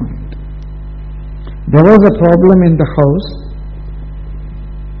crucified. There was a problem in the house,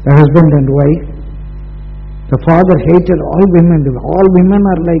 the husband and wife. The father hated all women. All women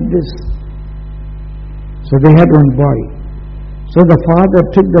are like this. So they had one boy. So the father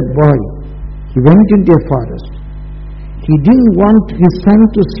took that boy. He went into a forest. He didn't want his son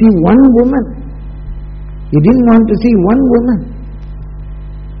to see one woman. He didn't want to see one woman.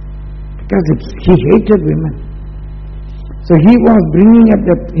 Because he hated women. So he was bringing up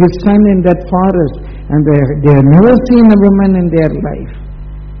his son in that forest, and they have never seen a woman in their life.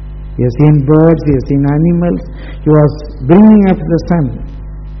 He has seen birds, he has seen animals. He was bringing up the son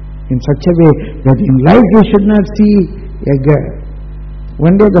in such a way that in life he should not see a girl.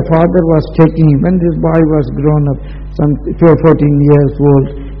 One day the father was taking him, when this boy was grown up, some 14 years old,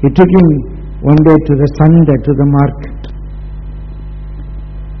 he took him one day to the Sunday, to the market.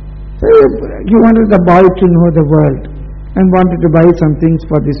 So he wanted the boy to know the world and wanted to buy some things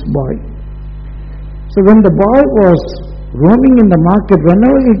for this boy. So when the boy was roaming in the market,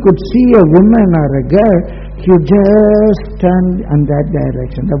 whenever he could see a woman or a girl, he just turned in that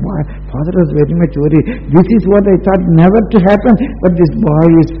direction. The father was very much worried. This is what I thought never to happen, but this boy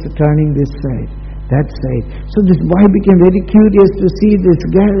is turning this side. That's right. So this boy became very curious to see these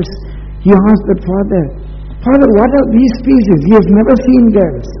girls. He asked the father, Father, what are these species? He has never seen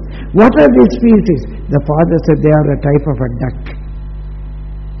girls. What are these species? The father said, they are a type of a duck.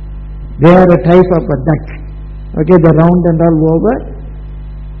 They are a type of a duck. Okay, the round and all over.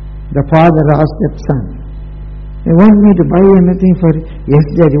 The father asked that son, you want me to buy anything for you? Yes,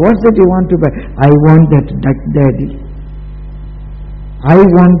 daddy. What's that you want to buy? I want that duck, daddy. I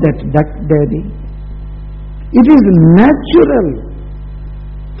want that duck, daddy. It is natural.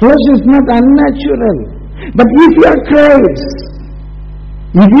 Flesh is not unnatural. But if you are Christ,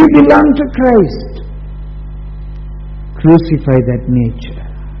 if you belong to Christ, crucify that nature.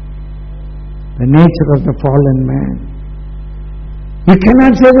 The nature of the fallen man. You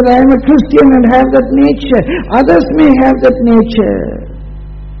cannot say that I am a Christian and have that nature. Others may have that nature.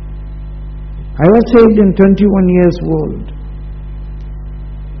 I was saved in 21 years old.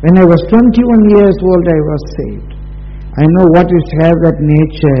 When I was 21 years old, I was saved. I know what is to have that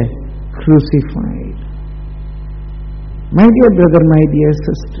nature crucified. My dear brother, my dear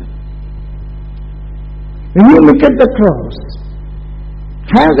sister, when you look at the cross,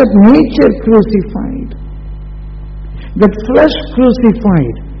 have that nature crucified, that flesh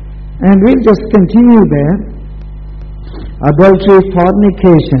crucified, and we'll just continue there. Adultery,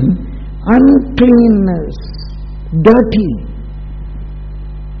 fornication, uncleanness, dirty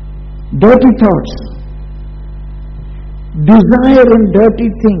thoughts, desire in dirty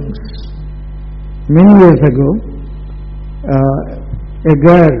things. Many years ago, a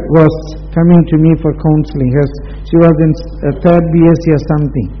girl was coming to me for counseling. She was in third BSc or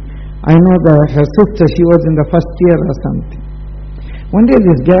something. I know her sister, she was in the first year or something. One day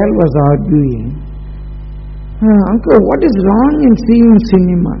this girl was arguing, Uncle, what is wrong in seeing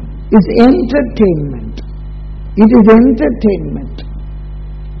cinema? It's entertainment. It is entertainment.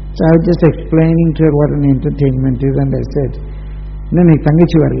 So I was just explaining to her what an entertainment is, and I said, No,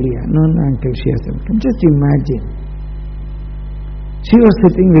 uncle, she has said, just imagine. She was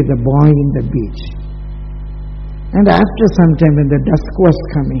sitting with a boy in the beach. And after some time, when the dusk was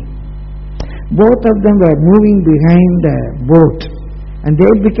coming, both of them were moving behind the boat. And they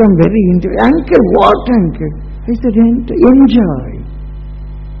become very Uncle, what uncle? I said, enjoy.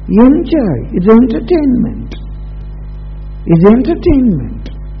 Enjoy. It's entertainment. It's entertainment.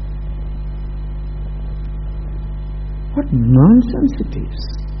 What nonsense it is.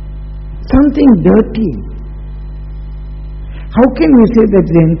 Something dirty. How can we say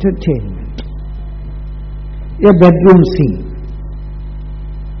that's entertainment? A bedroom scene.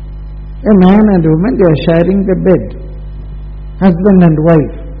 A man and woman, they are sharing the bed. Husband and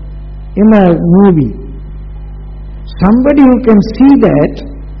wife. In a movie. Somebody who can see that,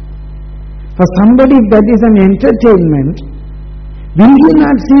 for somebody that is an entertainment, will he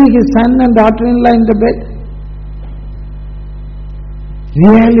not see his son and daughter-in-law in the bed?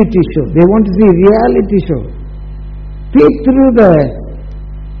 Reality show. They want to see reality show. Peek through the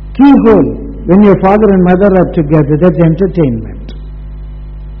keyhole when your father and mother are together. That's entertainment.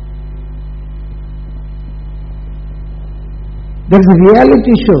 That's a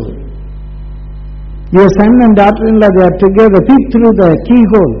reality show. Your son and daughter-in-law, they are together. Peek through the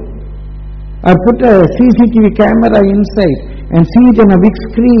keyhole. Or put a CCTV camera inside and see it on a big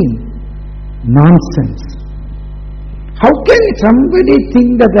screen. Nonsense. How can somebody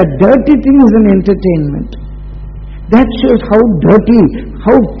think that a dirty thing is an entertainment? That shows how dirty,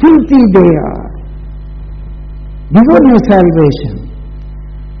 how filthy they are. Before my salvation,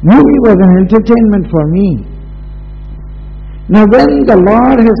 movie was an entertainment for me. Now when the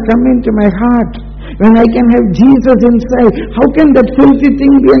Lord has come into my heart, when I can have Jesus inside, how can that filthy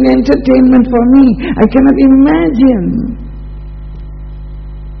thing be an entertainment for me? I cannot imagine.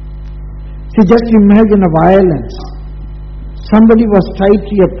 See, just imagine a violence. Somebody was tied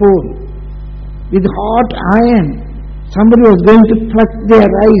to a pole with hot iron. Somebody was going to pluck their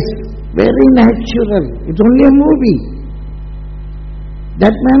eyes. Very natural. It's only a movie.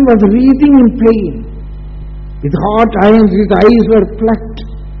 That man was writhing in pain. With hot irons, his eyes were plucked.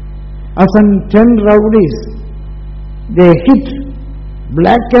 Or some 10 rowdies. They hit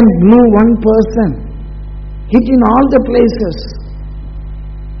black and blue one person. Hit in all the places.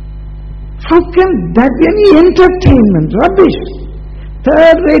 How can that be any entertainment? Rubbish.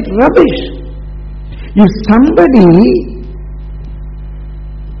 Third-rate rubbish. If somebody,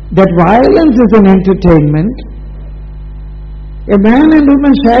 that violence is an entertainment, a man and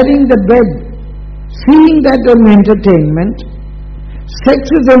woman sharing the bed, seeing that an entertainment, sex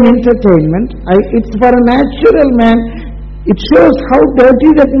is an entertainment, it's for a natural man, it shows how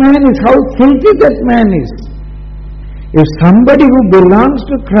dirty that man is, how filthy that man is. If somebody who belongs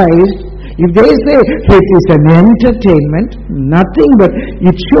to Christ, If they say it is an entertainment, nothing but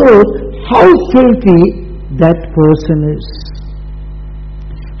it shows how filthy that person is.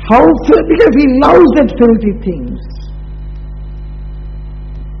 Because he loves that filthy things.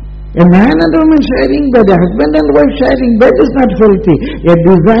 A man and woman sharing bed, a husband and wife sharing bed is not filthy. A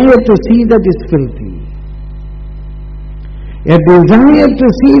desire to see that is filthy. A desire to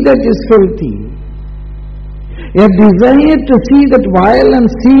see that is filthy. A desire to see that violent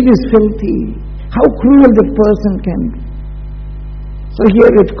seed is filthy. How cruel that person can be. So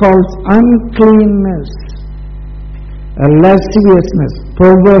here it calls uncleanness, a lasciviousness,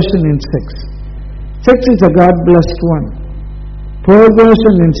 perversion in sex. Sex is a God-blessed one.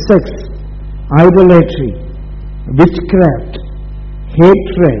 Perversion in sex, idolatry, witchcraft,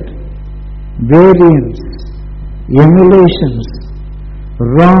 hatred, variance, emulations,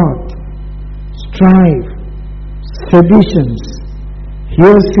 wrath, strife, seditions,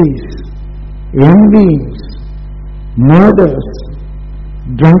 heresies, envyings, murders,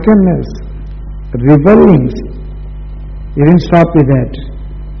 drunkenness, revelings. You didn't stop with that.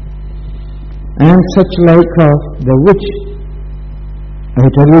 And such like of the which I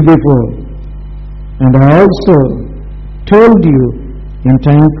tell you before, and I also told you in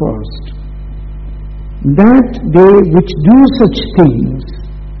time past, that they which do such things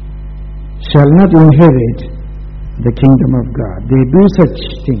shall not inherit the kingdom of God. They do such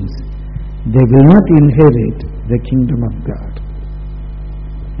things, they will not inherit the kingdom of God.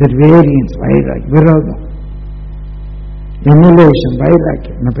 That variance, viradam, emulation,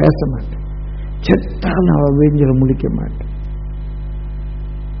 vairagya, na pesa matte. Chettala avenjira mulike matte.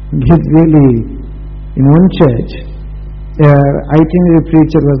 He's really, in one church, itinerary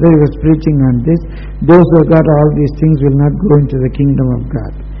preacher was there, he was preaching on this. Those who got all these things will not go into the kingdom of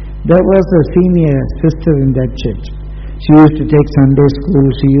God. There was a senior sister in that church. She used to take Sunday school,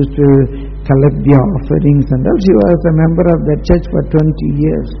 she used to collect the offerings and all. She was a member of that church for 20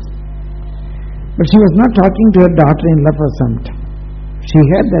 years. But she was not talking to her daughter-in-law for some time. She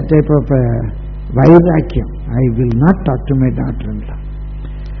had that type of vairakyam. I will not talk to my daughter-in-law.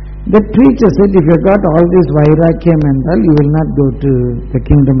 That preacher said, if you got all this vairakyam and all, you will not go to the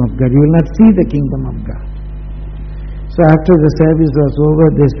kingdom of God. You will not see the kingdom of God. So after the service was over,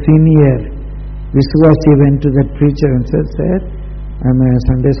 this senior Vishwasi went to that preacher and said, sir, I'm a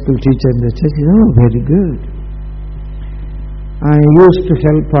Sunday school teacher in the church. He said, oh, very good. I used to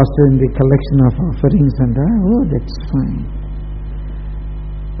help pastor in the collection of offerings and all. Oh, that's fine.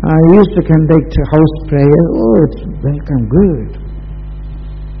 I used to conduct house prayer. Oh, it's welcome, good.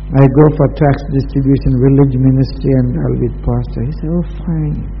 I go for tax distribution, village ministry and all with pastor. He said, oh,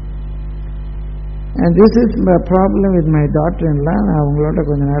 fine. And this is my problem with my daughter-in-law. நான் அவங்களோட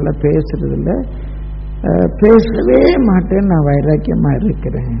கொஞ்ச நாளாக பேசுறதில்லை, பேசவே மாட்டேன், நான் வைராக்கியமாக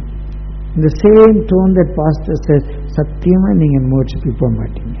இருக்கிறேன். In the same tone that pastor says, சத்தியமாக நீங்கள் மோட்சத்துக்கு போக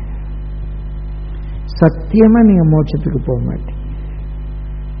மாட்டீங்க, சத்தியமாக நீங்கள் மோட்சத்துக்கு போக மாட்டீங்க.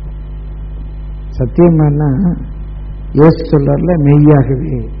 சத்தியமானா இயேசு சொல்றார்ல,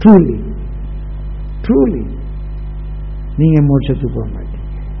 மெய்யாகவே, ட்ரூலி ட்ரூலி நீங்கள் மோட்சத்துக்கு போக மாட்டீங்க.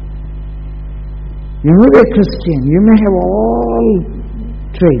 You may be a Christian, you may have all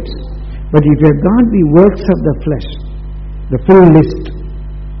traits, but if you have got the works of the flesh, the full list,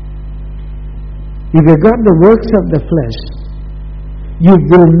 if you have got the works of the flesh, you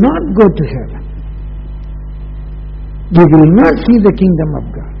will not go to heaven. You will not see the kingdom of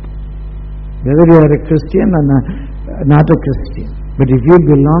God. Whether you are a Christian or not a Christian, but if you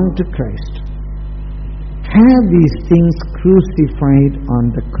belong to Christ, have these things crucified on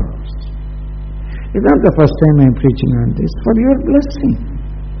the cross. It's not the first time I am preaching on this, for your blessing.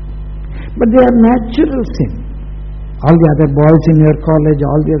 But they are natural sin. All the other boys in your college,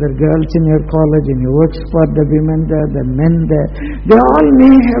 all the other girls in your college, in your works for the women there, the men there, they all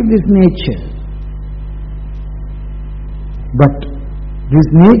may have this nature. But this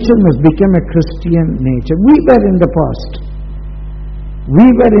nature must become a Christian nature. We were in the past. We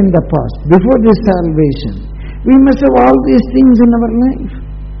were in the past. Before this salvation, we must have all these things in our life.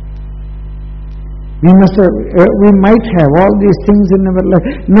 We might have all these things in our life.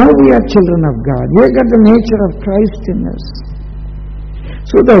 Now we are children of God. We have got the nature of Christ in us.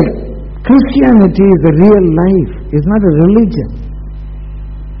 So the Christianity is a real life. It's not a religion.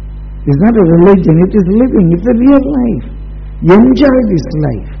 It's not a religion. It is living. It's a real life. Enjoy this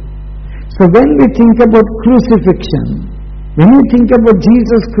life. So when we think about crucifixion, when we think about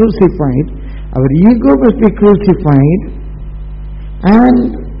Jesus crucified, our ego must be crucified,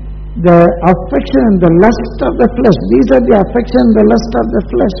 and the affection and the lust of the flesh. These are the affection and the lust of the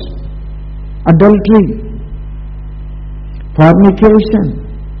flesh. Adultery, fornication,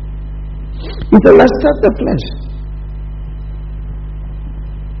 It's the lust of the flesh.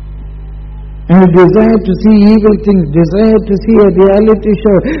 And a desire to see evil things, desire to see a reality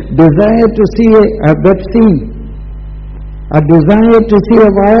show, desire to see a bad scene, a desire to see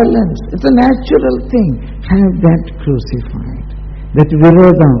a violence. It's a natural thing. Have that crucified. That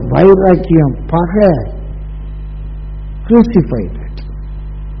virodham, vairakyam, paha. Crucify that.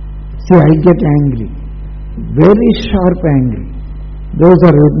 See, I get angry. Very sharp angry. Those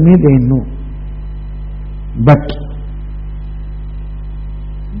are with me, they know. But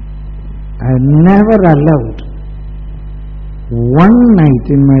I never allowed one night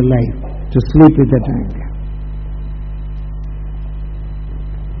in my life to sleep with that anger.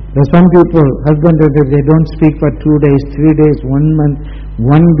 There are some people, husband and wife, they don't speak for 2 days, 3 days, 1 month,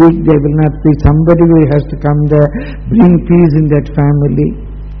 1 week they will not speak. Somebody has to come there, bring peace in that family.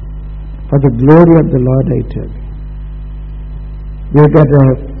 For the glory of the Lord, I tell you. We've got a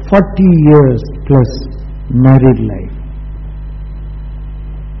 40 years plus married life.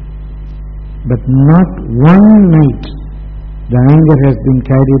 But not one night the anger has been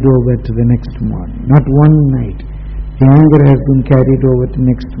carried over to the next morning. Not one night the anger has been carried over to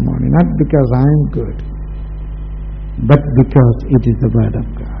next morning. Not because I am good, but because it is the Word of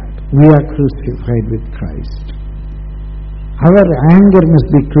God. We are crucified with Christ. Our anger must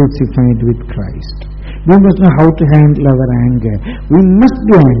be crucified with Christ. We must know how to handle our anger. We must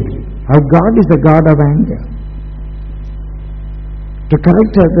be angry. Our God is a God of anger. To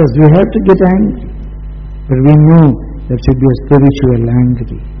correct others, we have to get angry. But we know there should be a spiritual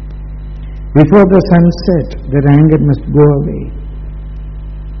angry. Before the sunset, that anger must go away.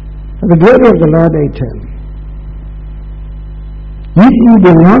 For the glory of the Lord, I tell you, if you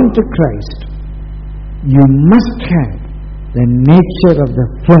belong to Christ, you must have the nature of the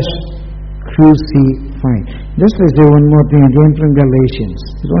flesh crucified. Just let's say one more thing again from Galatians.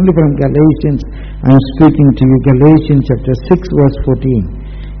 It's only from Galatians I am speaking to you. Galatians chapter 6 verse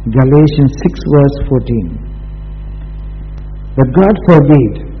 14. Galatians 6 verse 14. But God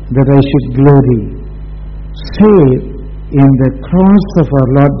forbid that I should glory save in the cross of our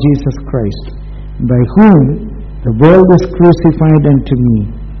Lord Jesus Christ, by whom the world is crucified unto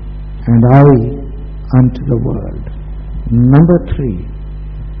me, and I unto the world. Number 3,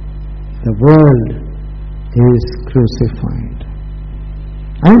 the world is crucified.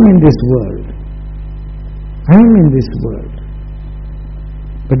 I am in this world. I am in this world.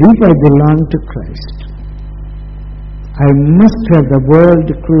 But if I belong to Christ, I must have the world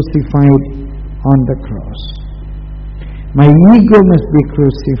crucified on the cross. My ego must be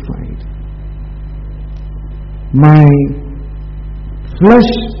crucified. My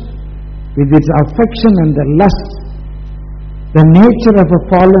flesh with its affection and the lust, the nature of a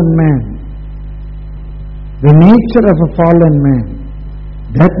fallen man, the nature of a fallen man,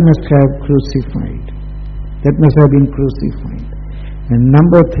 that must have crucified. That must have been crucified. And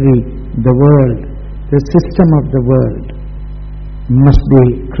number 3, the world, the system of the world must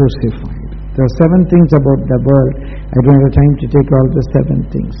be crucified. There are 7 things about the world. I don't have time to take all the 7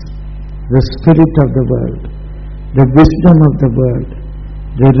 things. The spirit of the world, the wisdom of the world,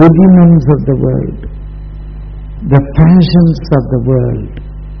 the rudiments of the world, the passions of the world.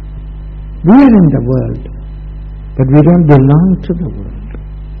 We are in the world, but we don't belong to the world.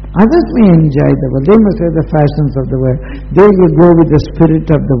 Others may enjoy the world. They must have the fashions of the world. They will go with the spirit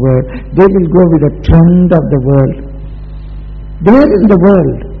of the world. They will go with the trend of the world. They are in the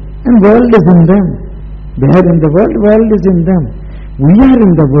world, and world is in them. They are in the world, world is in them. We are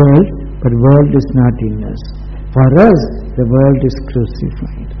in the world, but world is not in us. For us, the world is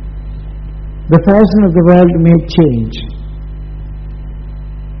crucified. The fashion of the world may change.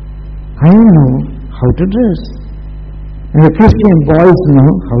 I know how to dress. And the Christian boys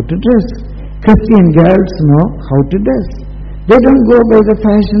know how to dress. Christian girls know how to dress. They don't go by the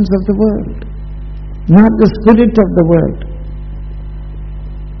fashions of the world. Not the spirit of the world.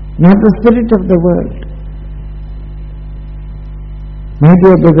 Not the spirit of the world. My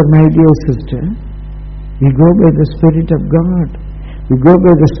dear brother, my dear sister, we go by the Spirit of God. We go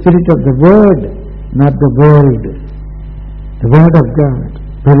by the Spirit of the Word, not the world. The Word of God.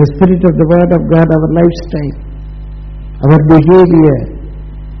 By the Spirit of the Word of God, our lifestyle, our behavior,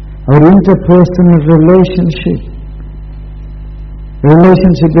 our interpersonal relationship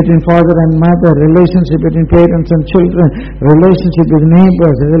between father and mother, relationship between parents and children, relationship with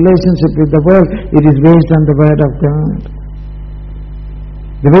neighbors, relationship with the world, it is based on the Word of God.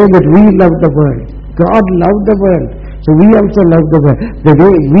 The way that we love the world, God loved the world, so we also love the world. The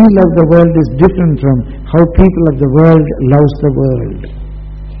way we love the world is different from how people of the world loves the world.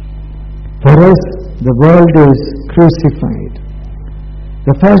 For us, the world is crucified.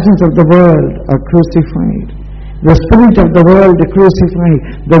 The fashions of the world are crucified. The spirit of the world crucified.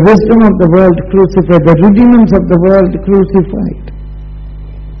 The wisdom of the world crucified. The rudiments of the world crucified.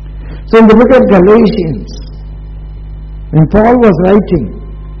 So in the book of Galatians, when Paul was writing,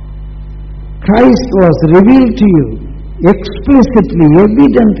 Christ was revealed to you explicitly,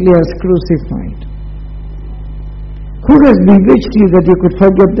 evidently as crucified. Who has bewitched you that you could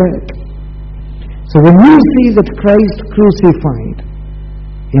forget that? So when you see that Christ crucified,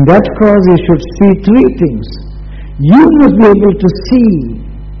 in that cause you should see three things. You must be able to see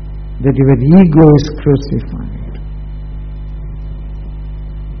that your ego is crucified.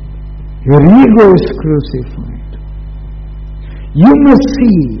 Your ego is crucified. You must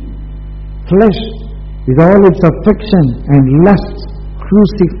see flesh with all its affection and lust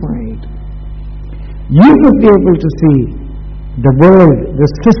crucified. You must be able to see the world, the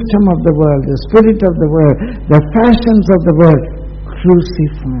system of the world, the spirit of the world, the fashions of the world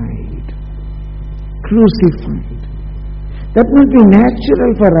crucified. Crucified. That must be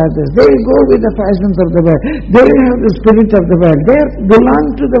natural for others. They will go with the fashions of the world. They will have the spirit of the world. They belong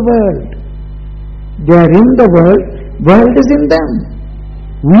to the world. They are in the world. World is in them.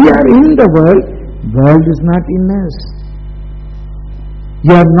 We are in the world. World is not in us.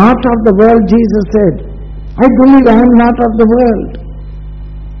 You are not of the world, Jesus said. I believe I am not of the world.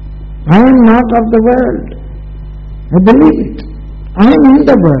 I am not of the world. I believe it. I am in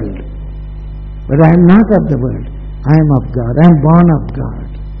the world. But I am not of the world. I am of God. I am born of God.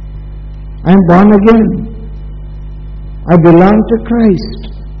 I am born again. I belong to Christ.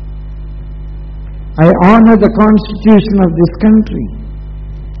 I honor the constitution of this country.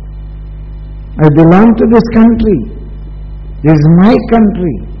 I belong to this country. This is my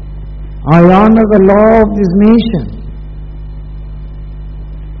country. I honor the law of this nation,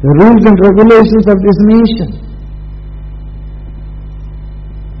 the rules and regulations of this nation.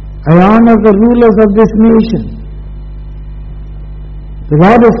 I honor the rulers of this nation. The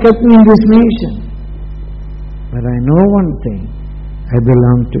Lord has kept me in this nation. But I know one thing, I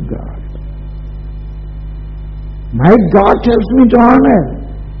belong to God. My God tells me to honor,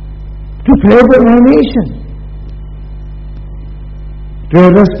 to pray for my nation, to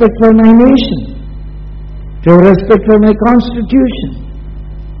have respect for my nation, to have respect for my constitution,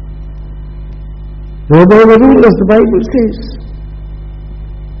 to obey the rulers, the Bible says.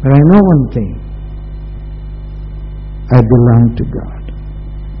 But I know one thing, I belong to God.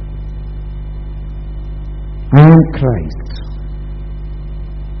 I am Christ.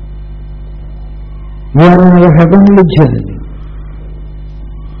 We are on a heavenly journey.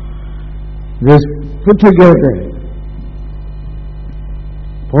 This put together,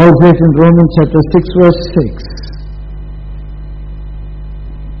 Paul says in Romans chapter 6 verse 6,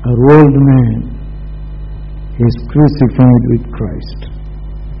 our old man is crucified with Christ.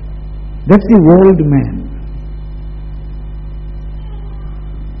 That's the old man.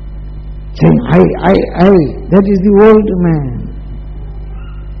 Saying, I, that is the old man.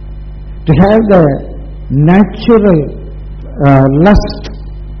 To have the natural lust,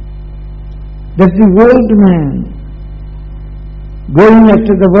 that's the old man. Going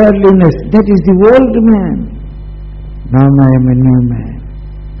after the worldliness, that is the old man. Now I am a new man.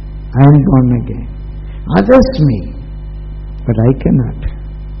 I am born again. Others may, but I cannot.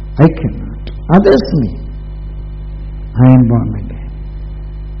 I cannot. Others may. I am born again.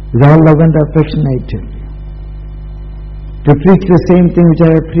 With all love and affection I tell you. To preach the same thing which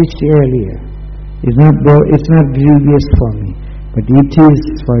I have preached earlier is not grievous for me, but it is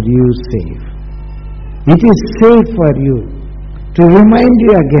for you safe. It is safe for you to remind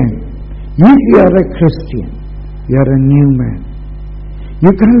you again, if you are a Christian, you are a new man.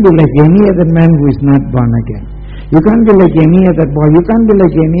 You can't be like any other man who is not born again. You can't be like any other boy. You can't be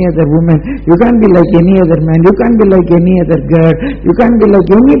like any other woman. You can't be like any other man. You can't be like any other girl. You can't be like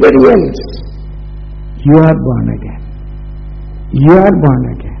anybody else. You are born again. You are born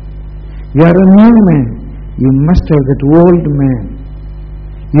again. You are a new man. You must have that old man.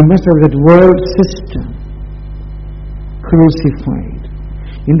 You must have that world system crucified.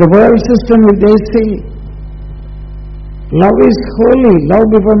 In the world system, if they say, love is holy, love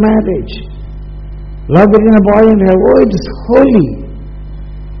before marriage, love between a boy and a girl, oh, it is holy.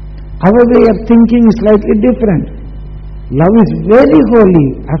 Our way of thinking is slightly different. Love is very holy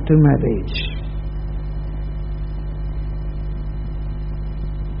after marriage.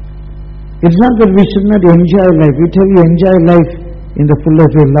 It's not that we should not enjoy life. We tell you enjoy life in the full of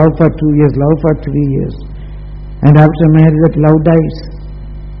way. Love for 2 years, love for 3 years. And after marriage, that love dies.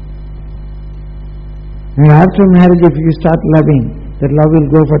 And after marriage, if you start loving, that love will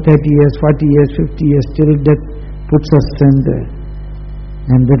go for 30 years, 40 years, 50 years, till death puts us asunder.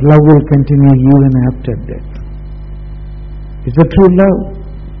 And that love will continue even after death. It's a true love.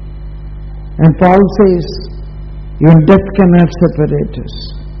 And Paul says, even death cannot separate us.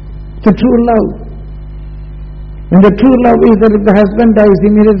 It's a true love. And the true love is that if the husband dies,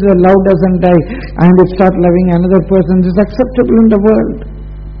 immediately the love doesn't die and it starts loving another person. It is acceptable in the world.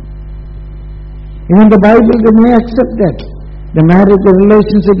 Even the Bible, they may accept that. The marriage, the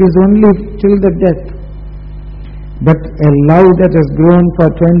relationship is only till the death. But a love that has grown for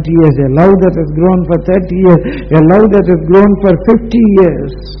 20 years, a love that has grown for 30 years, a love that has grown for 50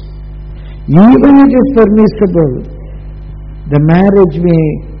 years, even if it is permissible, the marriage may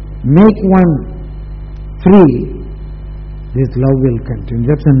make one free. This love will continue.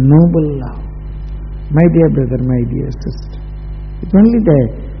 That's a noble love. My dear brother, my dear sister. It's only the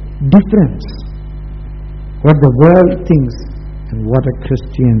difference. What the world thinks and what a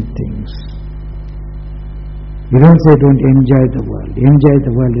Christian thinks. We don't say don't enjoy the world. Enjoy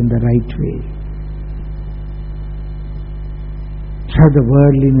the world in the right way. Have the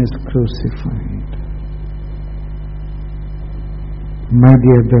worldliness crucified. My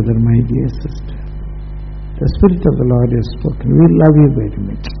dear brother, my dear sister. The Spirit of the Lord has spoken. We love you very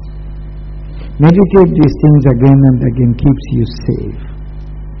much. Meditate these things again and again, keeps you safe.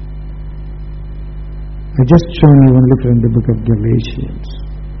 I just shown you only from the book of Galatians,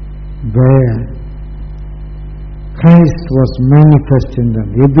 where Christ was manifest in them,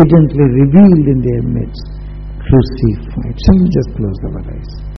 evidently revealed in their midst, crucified. Shall we just close our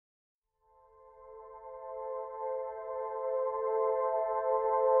eyes?